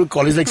do, we go to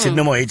college like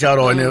Sydenham or HR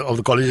or any of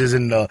the colleges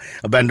in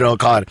Bandra or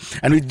Car,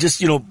 and we just,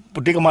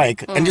 take a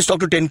mic and just talk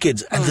to 10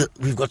 kids. And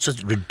we've got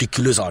such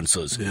ridiculous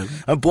answers. Yeah.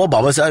 And poor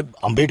Babasaheb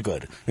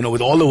Ambedkar,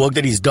 with all the work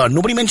that he's done,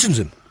 nobody mentions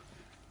him.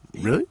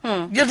 Really?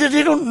 Yeah,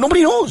 they don't.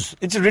 Nobody knows.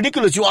 It's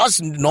ridiculous. You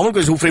ask normal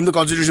questions: who framed the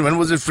Constitution? When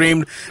was it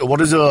framed? What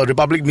does a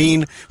republic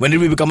mean? When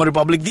did we become a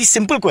republic? These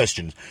simple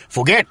questions.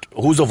 Forget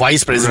who's the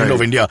vice president Right.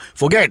 of India.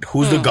 Forget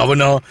who's the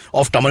governor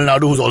of Tamil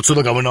Nadu, who's also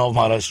the governor of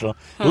Maharashtra.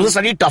 Those are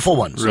slightly tougher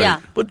ones. Right. Yeah.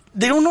 But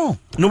they don't know.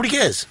 Nobody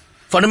cares.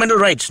 Fundamental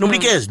rights. Nobody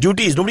cares.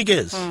 Duties. Nobody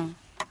cares.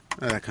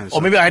 That kind of Or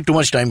stuff. maybe I had too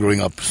much time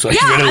growing up. So Yeah,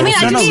 I mean,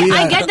 No, actually, we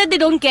I are- get that they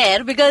don't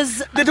care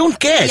because they don't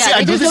care. Yeah, See, I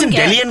they do just this in don't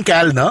care. Delhi and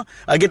Cal, na,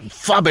 I get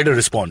far better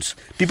response.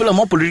 People are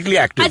more politically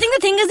active. I think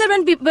the thing is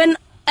that when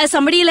as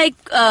somebody like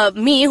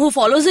me who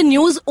follows the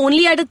news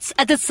only at its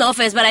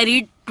surface, but I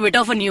read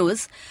Twitter for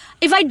news,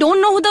 if I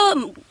don't know who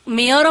the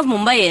mayor of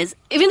Mumbai is,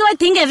 even though I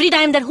think every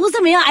time that who's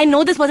the mayor, I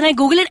know this person, I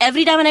Google it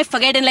every time and I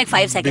forget in like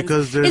 5 seconds.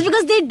 Because it's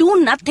because they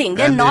do nothing.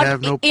 They're and they not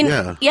have no-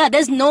 in. yeah.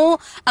 There's no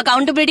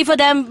accountability for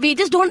them. We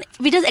just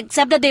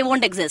accept that they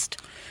won't exist.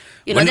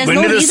 When there's did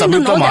no the reason to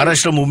Samyukta know them.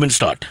 Maharashtra movement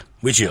start?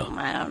 Which year?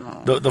 I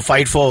don't know. The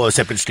fight for a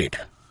separate state.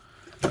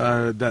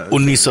 The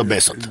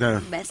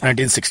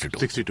 1962.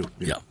 62.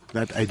 Yeah.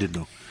 That I did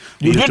know.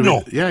 You did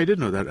know? Yeah, I did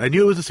know that. I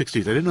knew it was the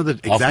 60s. I didn't know the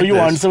exact After you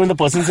dates. answer when the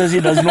person says he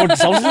does not, it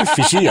sounds like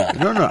fishy. Yeah.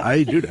 No,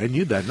 I did. I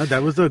knew that. No,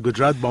 that was the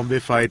Gujarat-Bombay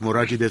fight.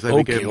 Moraji Desai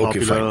Okay, became okay,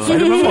 popular. fine.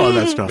 I remember all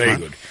that stuff. Very huh?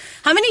 good.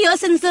 How many years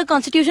since the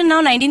constitution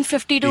now?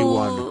 1950 to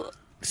 81.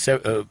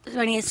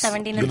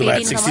 2017 and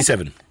 18?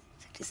 67,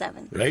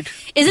 67. right?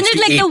 Isn't it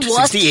like the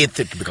worst? 68th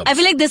it becomes. I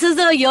feel like this is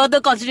the year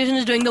the constitution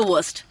is doing the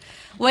worst.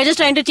 We're just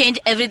trying to change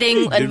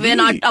everything and did we're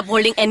not we?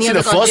 upholding any See, of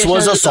the the first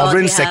was a constitutional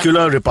sovereign laws we have.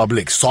 secular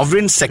republic.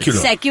 Sovereign secular.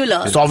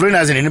 Secular. Sovereign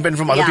as an independent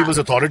from other Yeah. people's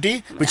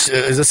authority, which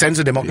is a sense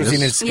of democracy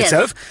in Yes. Yes.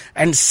 itself,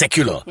 and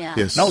secular. Yeah.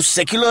 Yes. Now,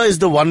 secular is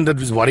the one that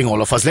is worrying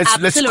all of us. Let's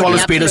Absolutely, call a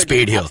spade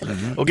absolutely, here.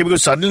 absolutely. Okay,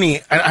 because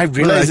suddenly, and I Well,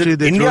 realized actually, that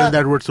they throw in India...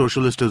 that word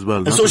socialist as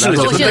well. No? So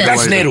Socialist. that's Socialist.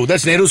 That's why- Nehru.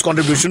 That's Nehru's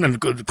contribution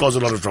and caused a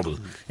lot of trouble.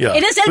 Yeah.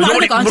 It is still But part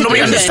of the constitution.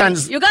 Nobody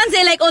understands. You can't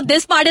say like, oh,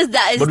 this part is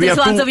that. Is But we this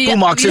have one, so two we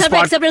Marxist have to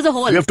accept it as a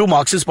whole. We have two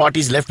Marxist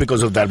parties left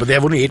because of that, but they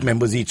have only 8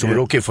 members each, so Yeah.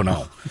 we're okay for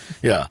now.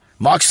 Yeah.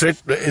 Mark's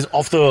threat is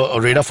off the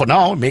radar for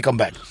now. May come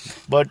back.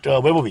 But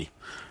where were we?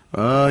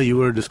 You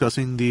were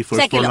discussing the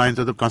first Secular. 4 lines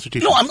of the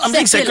Constitution. No, I'm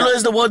saying secular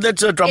is the word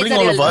that's troubling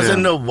all of us.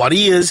 And the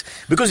worry is,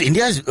 because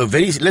India is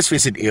very, let's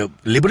face it,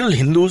 liberal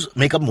Hindus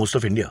make up most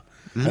of India.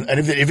 And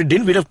if it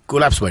didn't, we'd have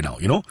collapsed by now,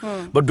 you know.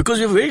 But because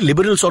we're very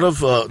liberal, sort of,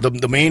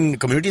 the main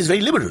community is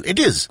very liberal. It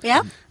is.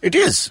 Yeah. It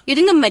is. You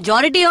think the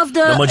majority of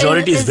the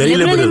majority is very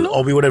liberal, Hindu?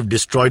 or we would have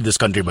destroyed this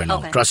country by now.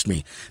 Okay. Trust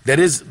me. There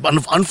is,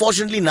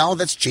 unfortunately, now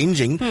that's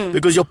changing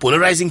because you're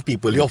polarizing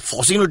people. You're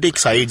forcing them to take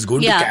sides, go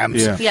into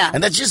camps. Yeah.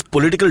 And that's just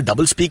political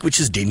doublespeak, which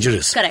is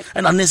dangerous. Correct.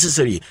 And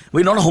unnecessary.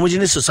 We're not a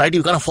homogeneous society.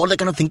 You can't afford that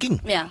kind of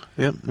thinking. Yeah.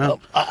 Yeah, no.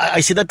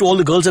 I say that to all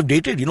the girls I've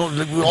dated. You know,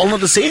 we're all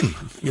not the same.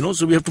 You know,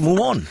 so we have to move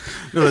on.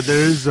 No, there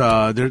is.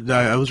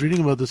 I was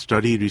reading about this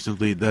study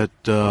recently that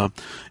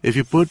if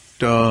you put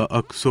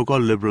a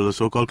so-called liberal, a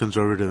so-called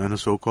conservative, and a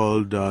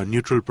so-called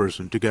neutral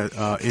person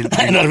together in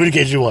Arvind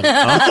Kejriwal.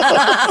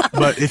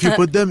 but if you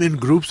put them in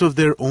groups of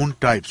their own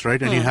types,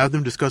 right, and you have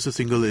them discuss a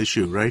single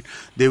issue, right,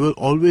 they will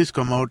always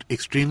come out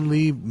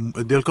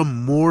they'll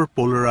come more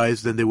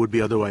polarized than they would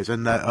be otherwise.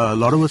 And a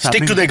lot of what's Stick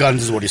happening... to their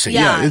guns is what you're saying.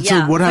 Yeah. So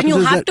what when happens you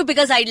is have that- to pick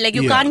a side, like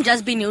you Yeah. can't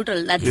just be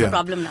neutral. That's the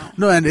problem now.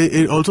 No, and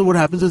it also what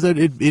happens is that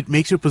it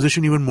makes your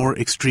position even more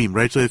extreme,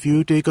 right? So if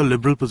you take a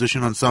liberal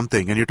position on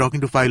something and you're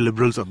talking to 5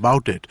 liberals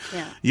about it,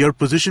 your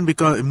position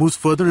moves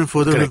further and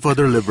further and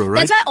further liberal, right?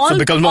 That's why all, So it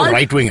becomes more all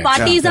right-wing,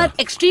 parties are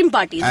extreme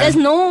parties. There's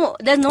no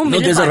middle No,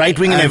 there's a party. right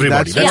wing in And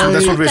everybody. that's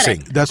That's what we're correct.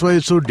 saying. That's why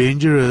it's so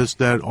dangerous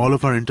that all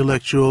of our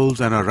intellectuals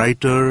and our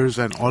writers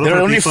and all There of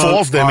are our only people 4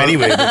 of them are-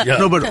 anyway. But yeah.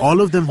 No, but all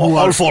of them who All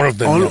are 4 of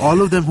them, all, yeah.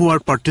 all of them who are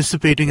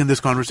participating in this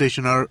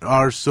conversation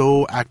are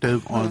so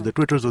active on the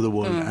Twitters of the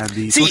world and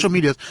the See, social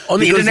medias. on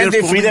the because internet,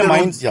 they're they free forming their own-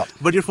 minds, yeah.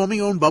 But you're forming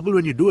your own bubble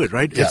when you do it,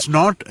 right? Yeah. It's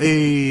not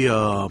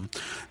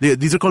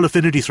these are called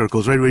affinity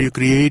circles, right? Where you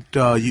create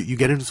you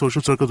get into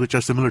social circles which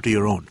are similar to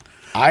your own.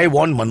 I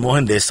want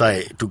Manmohan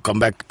Desai to come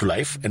back to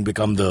life and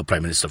become the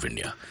Prime Minister of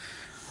India.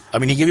 I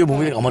mean, he gave you a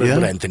movie like Amar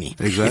Akbar Anthony.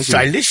 Exactly. It's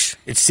childish.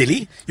 It's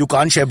silly. You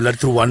can't share blood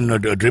through one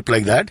drip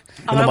like that.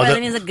 And Amar the mother-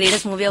 Akbar is the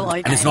greatest movie of all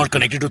time. and it's not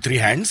connected to 3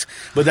 hands,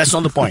 but that's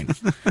not the point.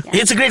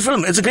 It's a great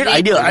film. It's a great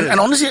idea. And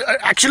honestly,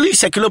 actually,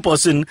 secular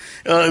person,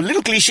 a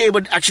little cliche,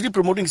 but actually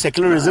promoting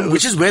secularism,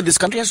 which is where this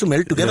country has to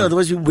melt together.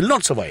 Otherwise, we will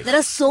not survive. There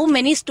are so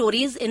many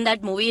stories in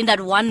that movie, in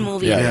that one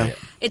movie. Yeah.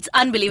 It's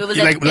unbelievable.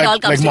 Like it all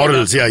comes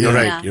morals. together. Yeah, you're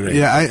right. You're right.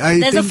 Yeah, I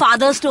There's a think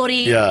father story.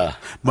 Yeah.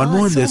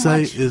 Manmohan so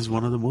Desai much. is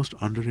one of the most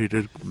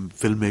underrated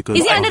filmmakers.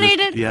 Is he of this-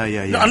 underrated?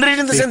 Yeah. No,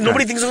 underrated in the sense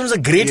nobody thinks of him as a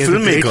great He is a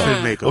great filmmaker.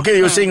 filmmaker. Okay,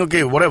 you're saying,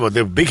 okay, whatever,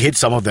 they're big hits,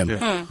 some of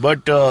them.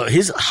 But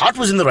his heart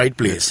was in the right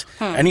place.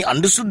 And he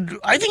understood,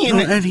 I think,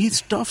 And he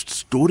stuffed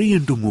story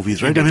into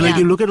movies, right? I mean, like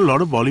you look at a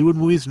lot of Bollywood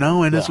movies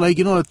now, and it's like,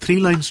 a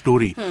 3-line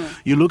story.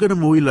 You look at a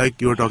movie like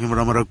you were talking about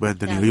Amar Akbar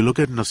Anthony, or you look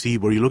at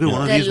Naseeb, or you look at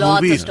one of There are these lots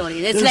of movies.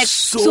 stories. It's there's like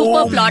so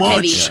super plot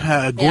much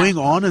heavy. going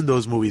on in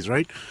those movies,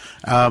 right?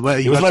 But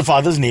he you was got- my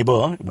father's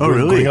neighbor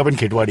really? growing up in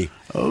Ketwadi.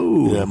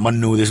 Oh. Yeah,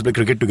 Mannu, they used to play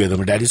cricket together.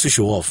 My dad used to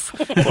show off.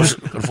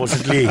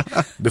 Unfortunately,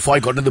 before I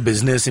got into the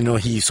business,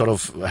 he sort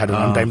of had an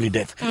untimely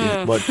death.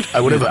 But I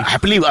would have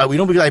happily,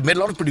 because I met a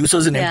lot of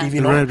producers in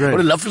MTV. Right. I would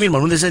have loved to meet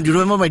Mannu. They said, do you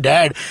remember my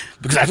dad?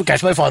 Because I have to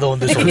catch my father on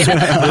this also.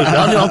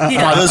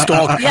 Father's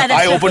talk. Yeah,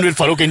 that's I true. opened with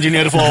Farooq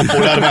Engineer for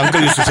Polar, my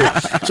uncle used to say.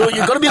 So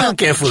you've got to be a little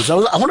careful.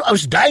 So I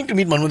was dying to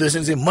meet Manmohan Desai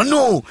and say,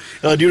 Mannu,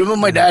 do you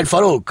remember my dad,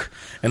 Farooq?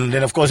 And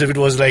then, of course, if it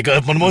was like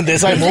a Manmohan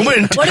Desai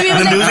moment, What do you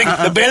the mean? music,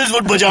 the bells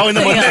would bajao in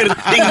the mandir.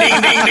 Ding,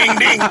 ding, ding, ding,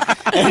 ding.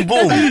 And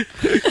boom.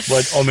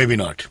 Or maybe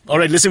not. All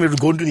right, listen, we have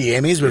to go into the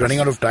AMAs. We're running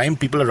out of time.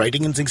 People are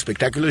writing and saying,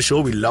 spectacular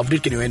show. We loved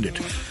it. Can you end it?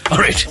 All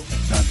right.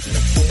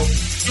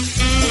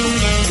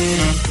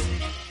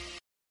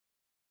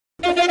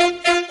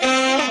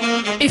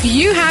 If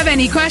you have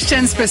any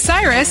questions for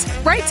Cyrus,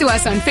 write to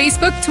us on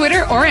Facebook,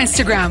 Twitter, or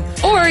Instagram.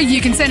 Or you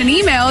can send an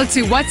email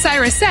to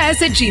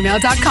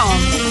whatcyrussays@gmail.com.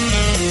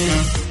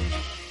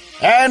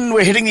 And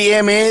we're hitting the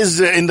AMAs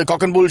in the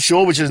Cock and Bull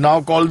show, which is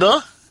now called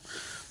the...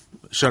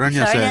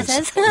 Sharanya Sharanya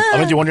says. says.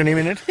 Amit, you want your name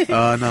in it? No,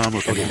 I'm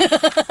okay.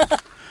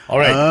 All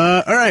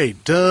right. All right.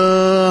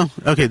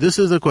 Okay, this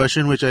is a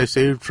question which I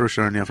saved for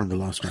Sharanya from the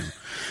last time.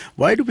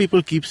 Why do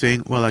people keep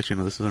saying, well, actually,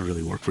 no, this doesn't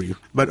really work for you.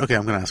 But okay,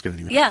 I'm going to ask it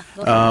anyway. Yeah,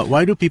 go for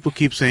Why do people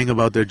keep saying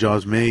about their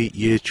jobs, मैं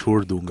ये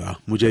छोड़ दूंगा,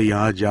 मुझे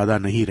यहाँ ज़्यादा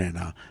नहीं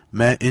रहना,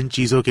 मैं इन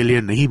चीज़ों के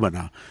लिए नहीं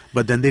बना,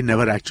 but then they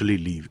never actually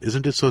leave.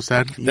 Isn't it so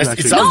sad? You It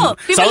actually- sounds, No,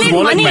 people sounds need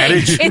more money. like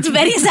marriage. It's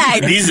very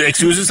sad. These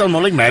excuses sound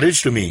more like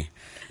marriage to me.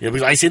 Yeah,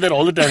 because I say that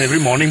all the time, every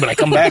morning, but I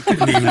come back in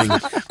the evening,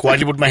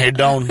 quietly put my head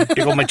down,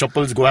 take off my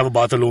chappals, go have a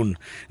bath alone.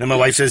 And my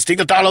wife says, take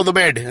the towel out of the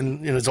bed.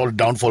 And it's all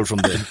downfall from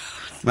there.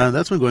 Man,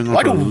 that's been going on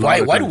Why for a lot of do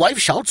time.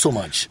 wives shout so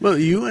much? Well,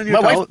 you and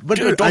your My wife towel,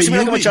 but talks to me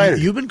like I'm a child.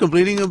 You've been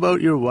complaining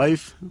about your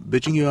wife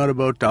bitching you out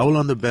about towel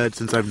on the bed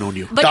since I've known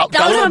you. But Towel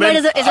towels on the bed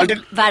is I'll a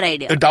tell- bad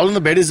idea. A towel on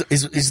the bed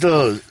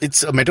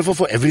it's a metaphor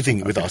for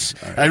everything with us.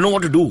 I don't know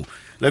what to do.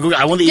 Like, okay,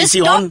 I want the Just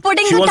AC stop on.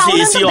 putting She the wants the towel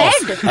on AC the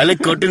off. bed. I like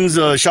curtains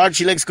shut.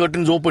 She likes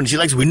curtains open. She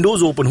likes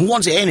windows open. Who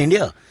wants air in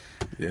India?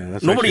 Yeah,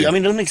 that's Nobody. actually- I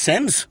mean, it doesn't make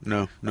sense.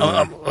 No.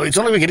 It's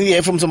not like we're getting the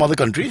air from some other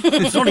country.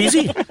 It's not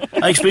easy.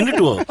 I explained it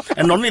to her.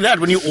 And not only that,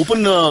 when you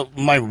open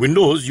my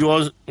windows, you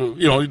are,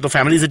 the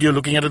families that you're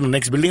looking at in the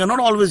next building are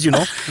not always,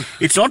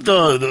 it's not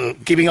the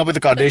keeping up with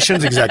the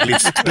Kardashians exactly.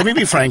 Let me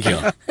be frank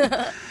here.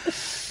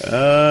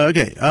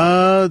 Okay.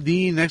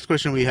 The next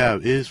question we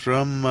have is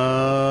from,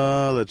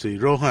 let's see,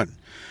 Rohan.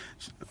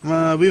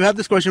 We've had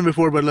this question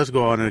before, but let's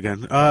go on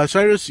again.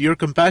 Cyrus, your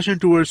compassion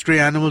towards stray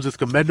animals is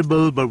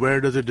commendable, but where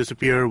does it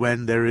disappear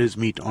when there is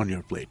meat on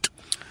your plate?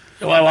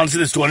 Well, I've answered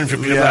this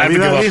 250 times. I Yeah, have to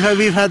give up.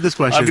 we've had this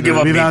question. I have to give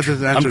up We've meat. had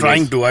this I'm answer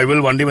trying this. to. I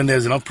will one day when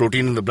there's enough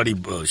protein in the bloody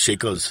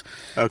shakers.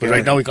 Okay. But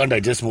right now we can't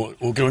digest more.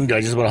 We can only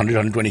digest about 100,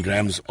 120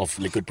 grams of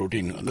liquid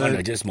protein. I can't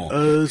digest more.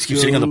 Keep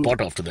sitting on the pot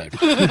after that.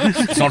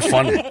 It's not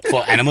fun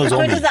for animals I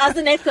only. just ask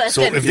the next So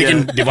question. if they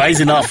can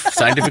devise enough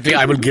scientifically,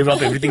 I will give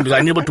up everything because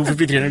I need about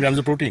 250, 300 grams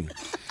of protein.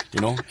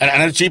 And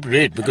at a cheap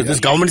rate because this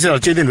government says,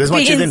 Chedin, where's my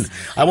Beans.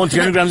 Chedin? I want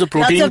 300 grams of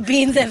protein. Lots of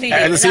beans every day.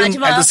 At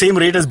the same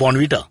rate as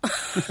Bonvita.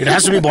 It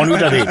has to be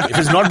Bonvita rate. If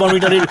it's not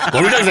Bonvita rate,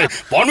 Bonvita is like,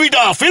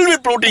 Bonvita filled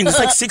with protein. It's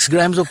like 6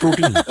 grams of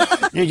protein.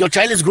 Your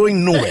child is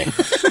growing nowhere.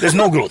 There's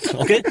no growth,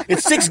 okay?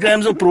 It's 6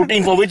 grams of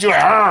protein for which the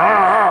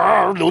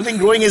only thing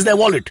growing is their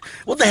wallet.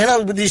 What the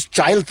hell are with these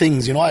child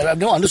things, I've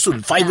never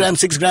understood. 5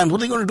 grams, 6 grams,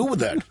 what are they going to do with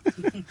that?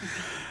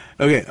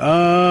 Okay,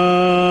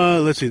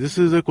 let's see. This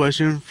is a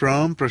question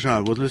from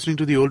Prashant. Was listening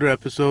to the older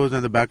episodes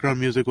and the background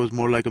music was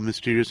more like a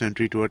mysterious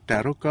entry to a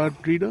tarot card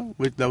reader?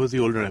 That was the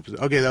older episode.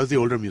 Okay, that was the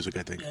older music,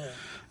 I think.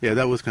 Yeah,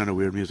 that was kind of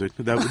weird music.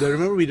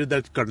 Remember we did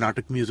that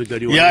Carnatic music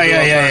that you Yeah,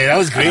 that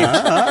was great.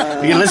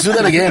 Okay, let's do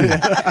that again.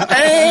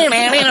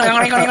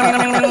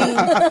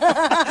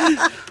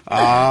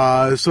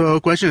 So,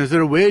 question, is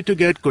there a way to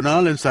get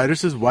Kunal and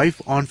Cyrus's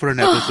wife on for an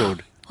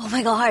episode? Oh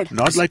my god.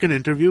 Not like an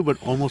interview, but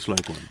almost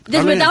like one.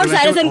 Just without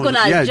Cyrus and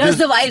Kunal, just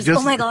the wives.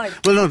 Oh my god.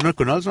 Well, no,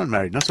 Kunal's not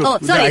married. No, so Oh,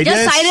 sorry, the idea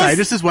just is Cyrus-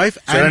 Cyrus's wife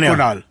and Saranya.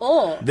 Kunal.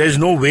 Oh. There's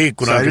no way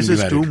Kunal Cyrus can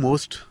is be two married.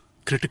 most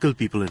critical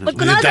people in his But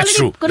life. Kunal's That's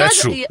already, true.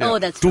 That's true. Oh,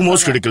 that's Two true.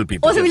 most Okay. critical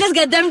people. Oh, so we'll just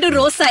get them to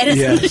roast Cyrus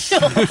in the show.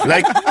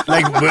 like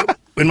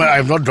when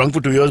I've not drunk for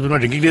 2 years, but my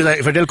drinking days,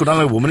 if I tell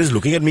Kunal a woman is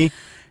looking at me,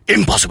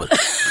 impossible.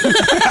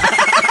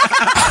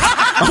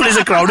 There's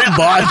a crowded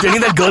bar, I'm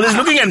telling that girl is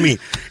looking at me,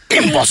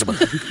 impossible.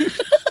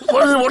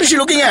 What is she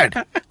looking at?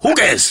 Who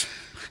cares?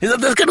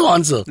 That's kind of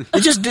answer. They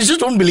just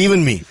don't believe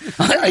in me.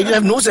 I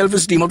have no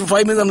self-esteem. After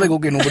 5 minutes, I'm like,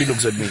 okay, nobody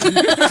looks at me.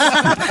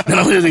 Then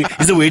I'm like,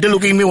 is the waiter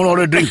looking at me? I want to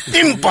order a drink.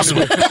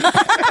 Impossible.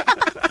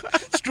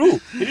 It's true.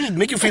 It just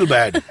make you feel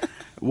bad.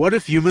 What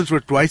if humans were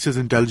twice as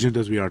intelligent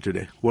as we are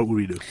today? What would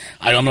we do?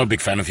 I'm not a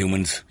big fan of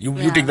humans.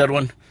 You take that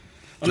one.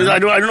 I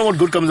don't know what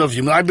good comes of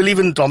humans. I believe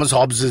in Thomas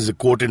Hobbes'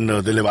 quote in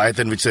the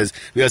Leviathan, which says,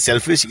 we are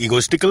selfish,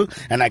 egoistical,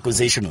 and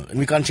acquisitional, and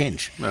we can't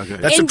change. Okay.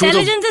 That's the truth of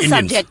Intelligence is Indians.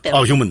 subjective.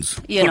 Oh, humans.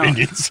 You know.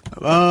 Indians.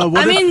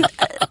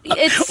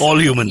 It's All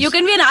humans. You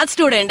can be an art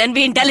student and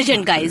be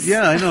intelligent, guys.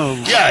 Yeah, I know.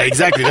 Yeah,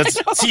 exactly.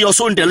 See, you're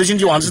so intelligent,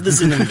 you answer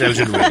this in an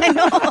intelligent way. I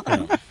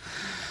know.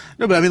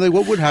 No, but I mean, like,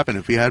 what would happen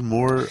if we had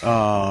more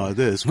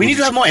this? We need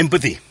to have more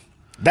empathy.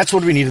 That's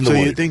what we need in the So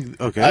world. you think,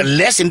 okay.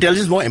 Less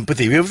intelligence, more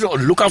empathy. We have to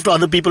look after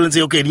other people and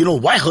say, okay,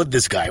 why hurt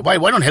this guy? Why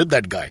not help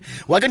that guy?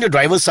 Why can't your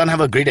driver's son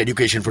have a great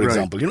education, for Right.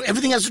 example?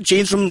 Everything has to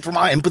change from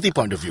our empathy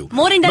point of view.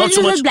 More Not intelligence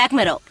so much- is Black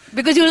Mirror.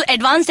 Because you'll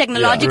advance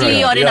technologically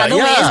Yeah, or in yeah, other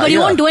yeah, ways, but you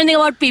yeah. won't do anything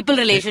about people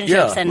relationships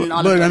Yeah, and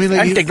all but of that. I mean,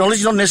 like, And technology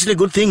is not necessarily a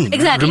good thing.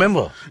 Exactly.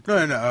 Remember. No,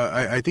 and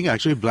I think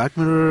actually Black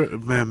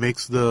Mirror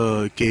makes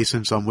the case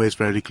in some ways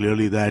fairly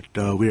clearly that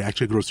we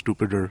actually grow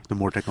stupider the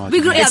more technology.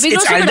 We grow It's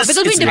stupider Aldous-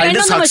 because we it's depend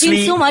Aldous on the machines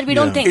Huxley- so much we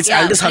don't think. It's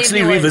Aldous Huxley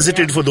brave new world,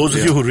 revisited for those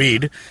of you who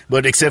read,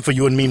 but except for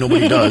you and me,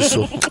 nobody does.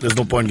 So there's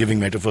no point giving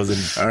metaphors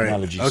and All right.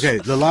 analogies. Okay,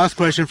 the last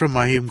question from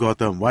Mahim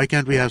Gautam. Why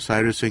can't we have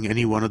Cyrus sing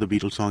any one of the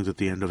Beatles songs at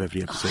the end of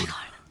every episode?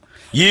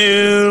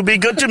 You be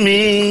good to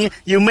me.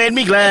 You made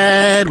me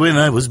glad when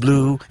I was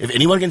blue. If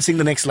anyone can sing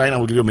the next line, I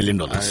will give you $1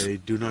 million. I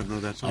do not know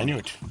that song. I knew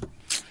it.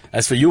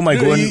 As for you, my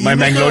You- you-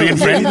 Mangalorean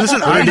friend, Listen,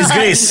 you're a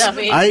disgrace.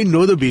 I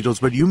know the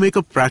Beatles, but you make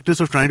a practice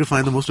of trying to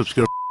find the most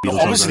obscure Beatles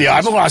songs. Obviously,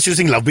 I'm not going to ask you to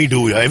sing Love Me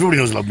Do. Yeah? Everybody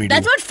knows Love Me Do.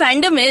 That's what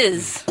fandom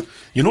is.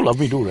 You know Love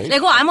Me Do, right?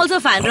 Like, oh, I'm also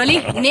a fan. Really?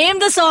 Name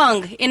the song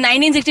in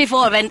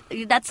 1964 when...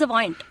 That's the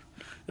point.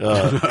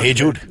 Hey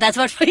Jude. That's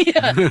what...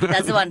 Yeah,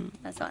 that's the one.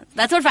 That's the one.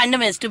 That's what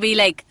fandom is. To be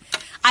like,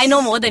 I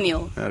know more than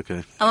you.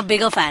 Okay. I'm a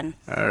bigger fan.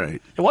 All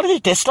right. Why do they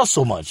test us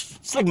so much?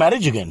 It's like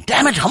marriage again.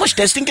 Damn it, how much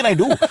testing can I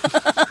do?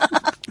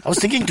 I was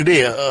thinking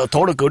today, a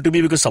thought occurred to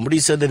me because somebody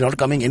said they're not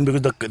coming in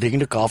because they're taking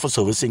the car for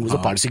servicing. It was a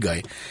Parsi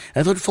guy. And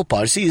I thought for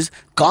Parsis,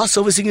 car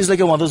servicing is like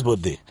your mother's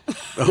birthday.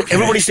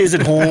 Everybody stays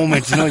at home.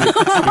 It's, you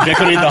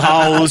decorate the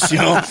house,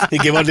 you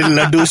give out little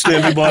laddus to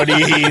everybody.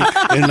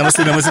 And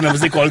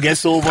namaste, call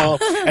guests over.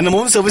 And the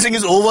moment servicing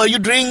is over, you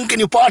drink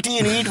and you party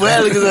and eat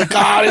well because the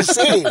car is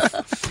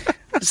safe.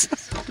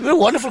 We're a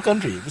wonderful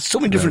country. There's so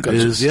many different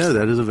cultures.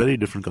 That is a very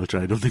different culture.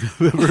 I don't think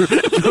I've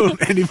ever known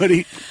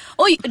anybody.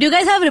 Oh, do you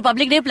guys have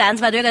Republic Day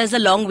plans, by the way? Because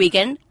it's a long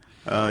weekend.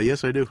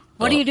 Yes, I do.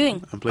 What are you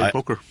doing? I'm playing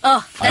poker.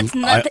 Oh, I'm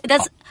going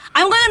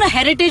on a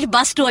heritage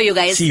bus tour, you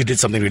guys. See, you did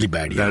something really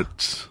bad. Yeah.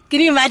 Can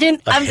you imagine?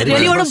 I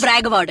really want to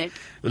brag about it.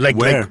 Like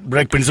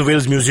Prince of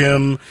Wales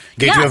Museum,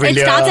 Gateway of India.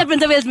 India. It starts at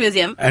Prince of Wales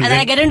Museum, and then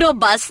I get into a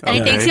bus, and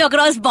it takes you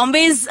across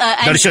Bombay's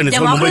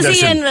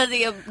democracy and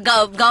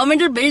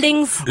governmental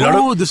buildings. A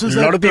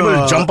lot of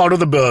people jump out of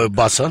the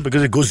bus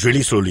because it goes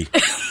really slowly.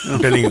 I'm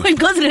telling you. It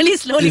goes really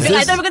slowly.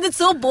 I thought because it's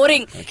so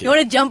boring, you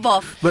want to jump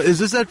off. But is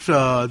this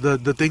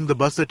the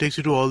bus that takes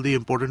you to all the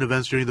important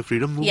events during the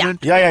freedom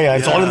movement? Yeah.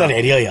 It's all in that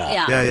area,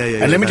 Yeah.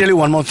 And let me tell you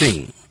one more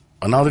thing.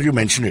 Now that you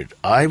mention it,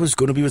 I was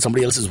going to be with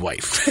somebody else's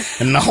wife.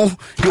 And now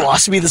you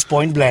asked me this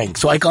point blank.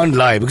 So I can't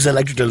lie because I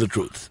like to tell the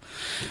truth.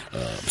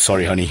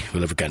 Sorry, honey.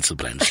 We'll have to cancel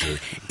plans.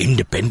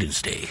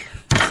 Independence Day.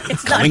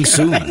 It's coming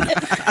soon.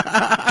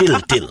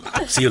 Till.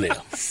 See you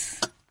later.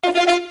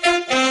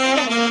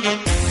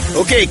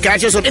 Okay,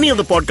 catch us on any of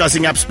the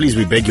podcasting apps. Please,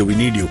 we beg you. We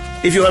need you.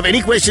 If you have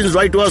any questions,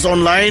 write to us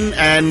online.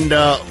 And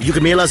you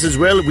can mail us as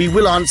well. We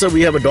will answer.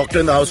 We have a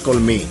doctor in the house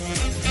called May.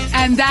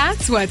 And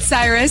that's what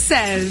Cyrus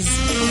says.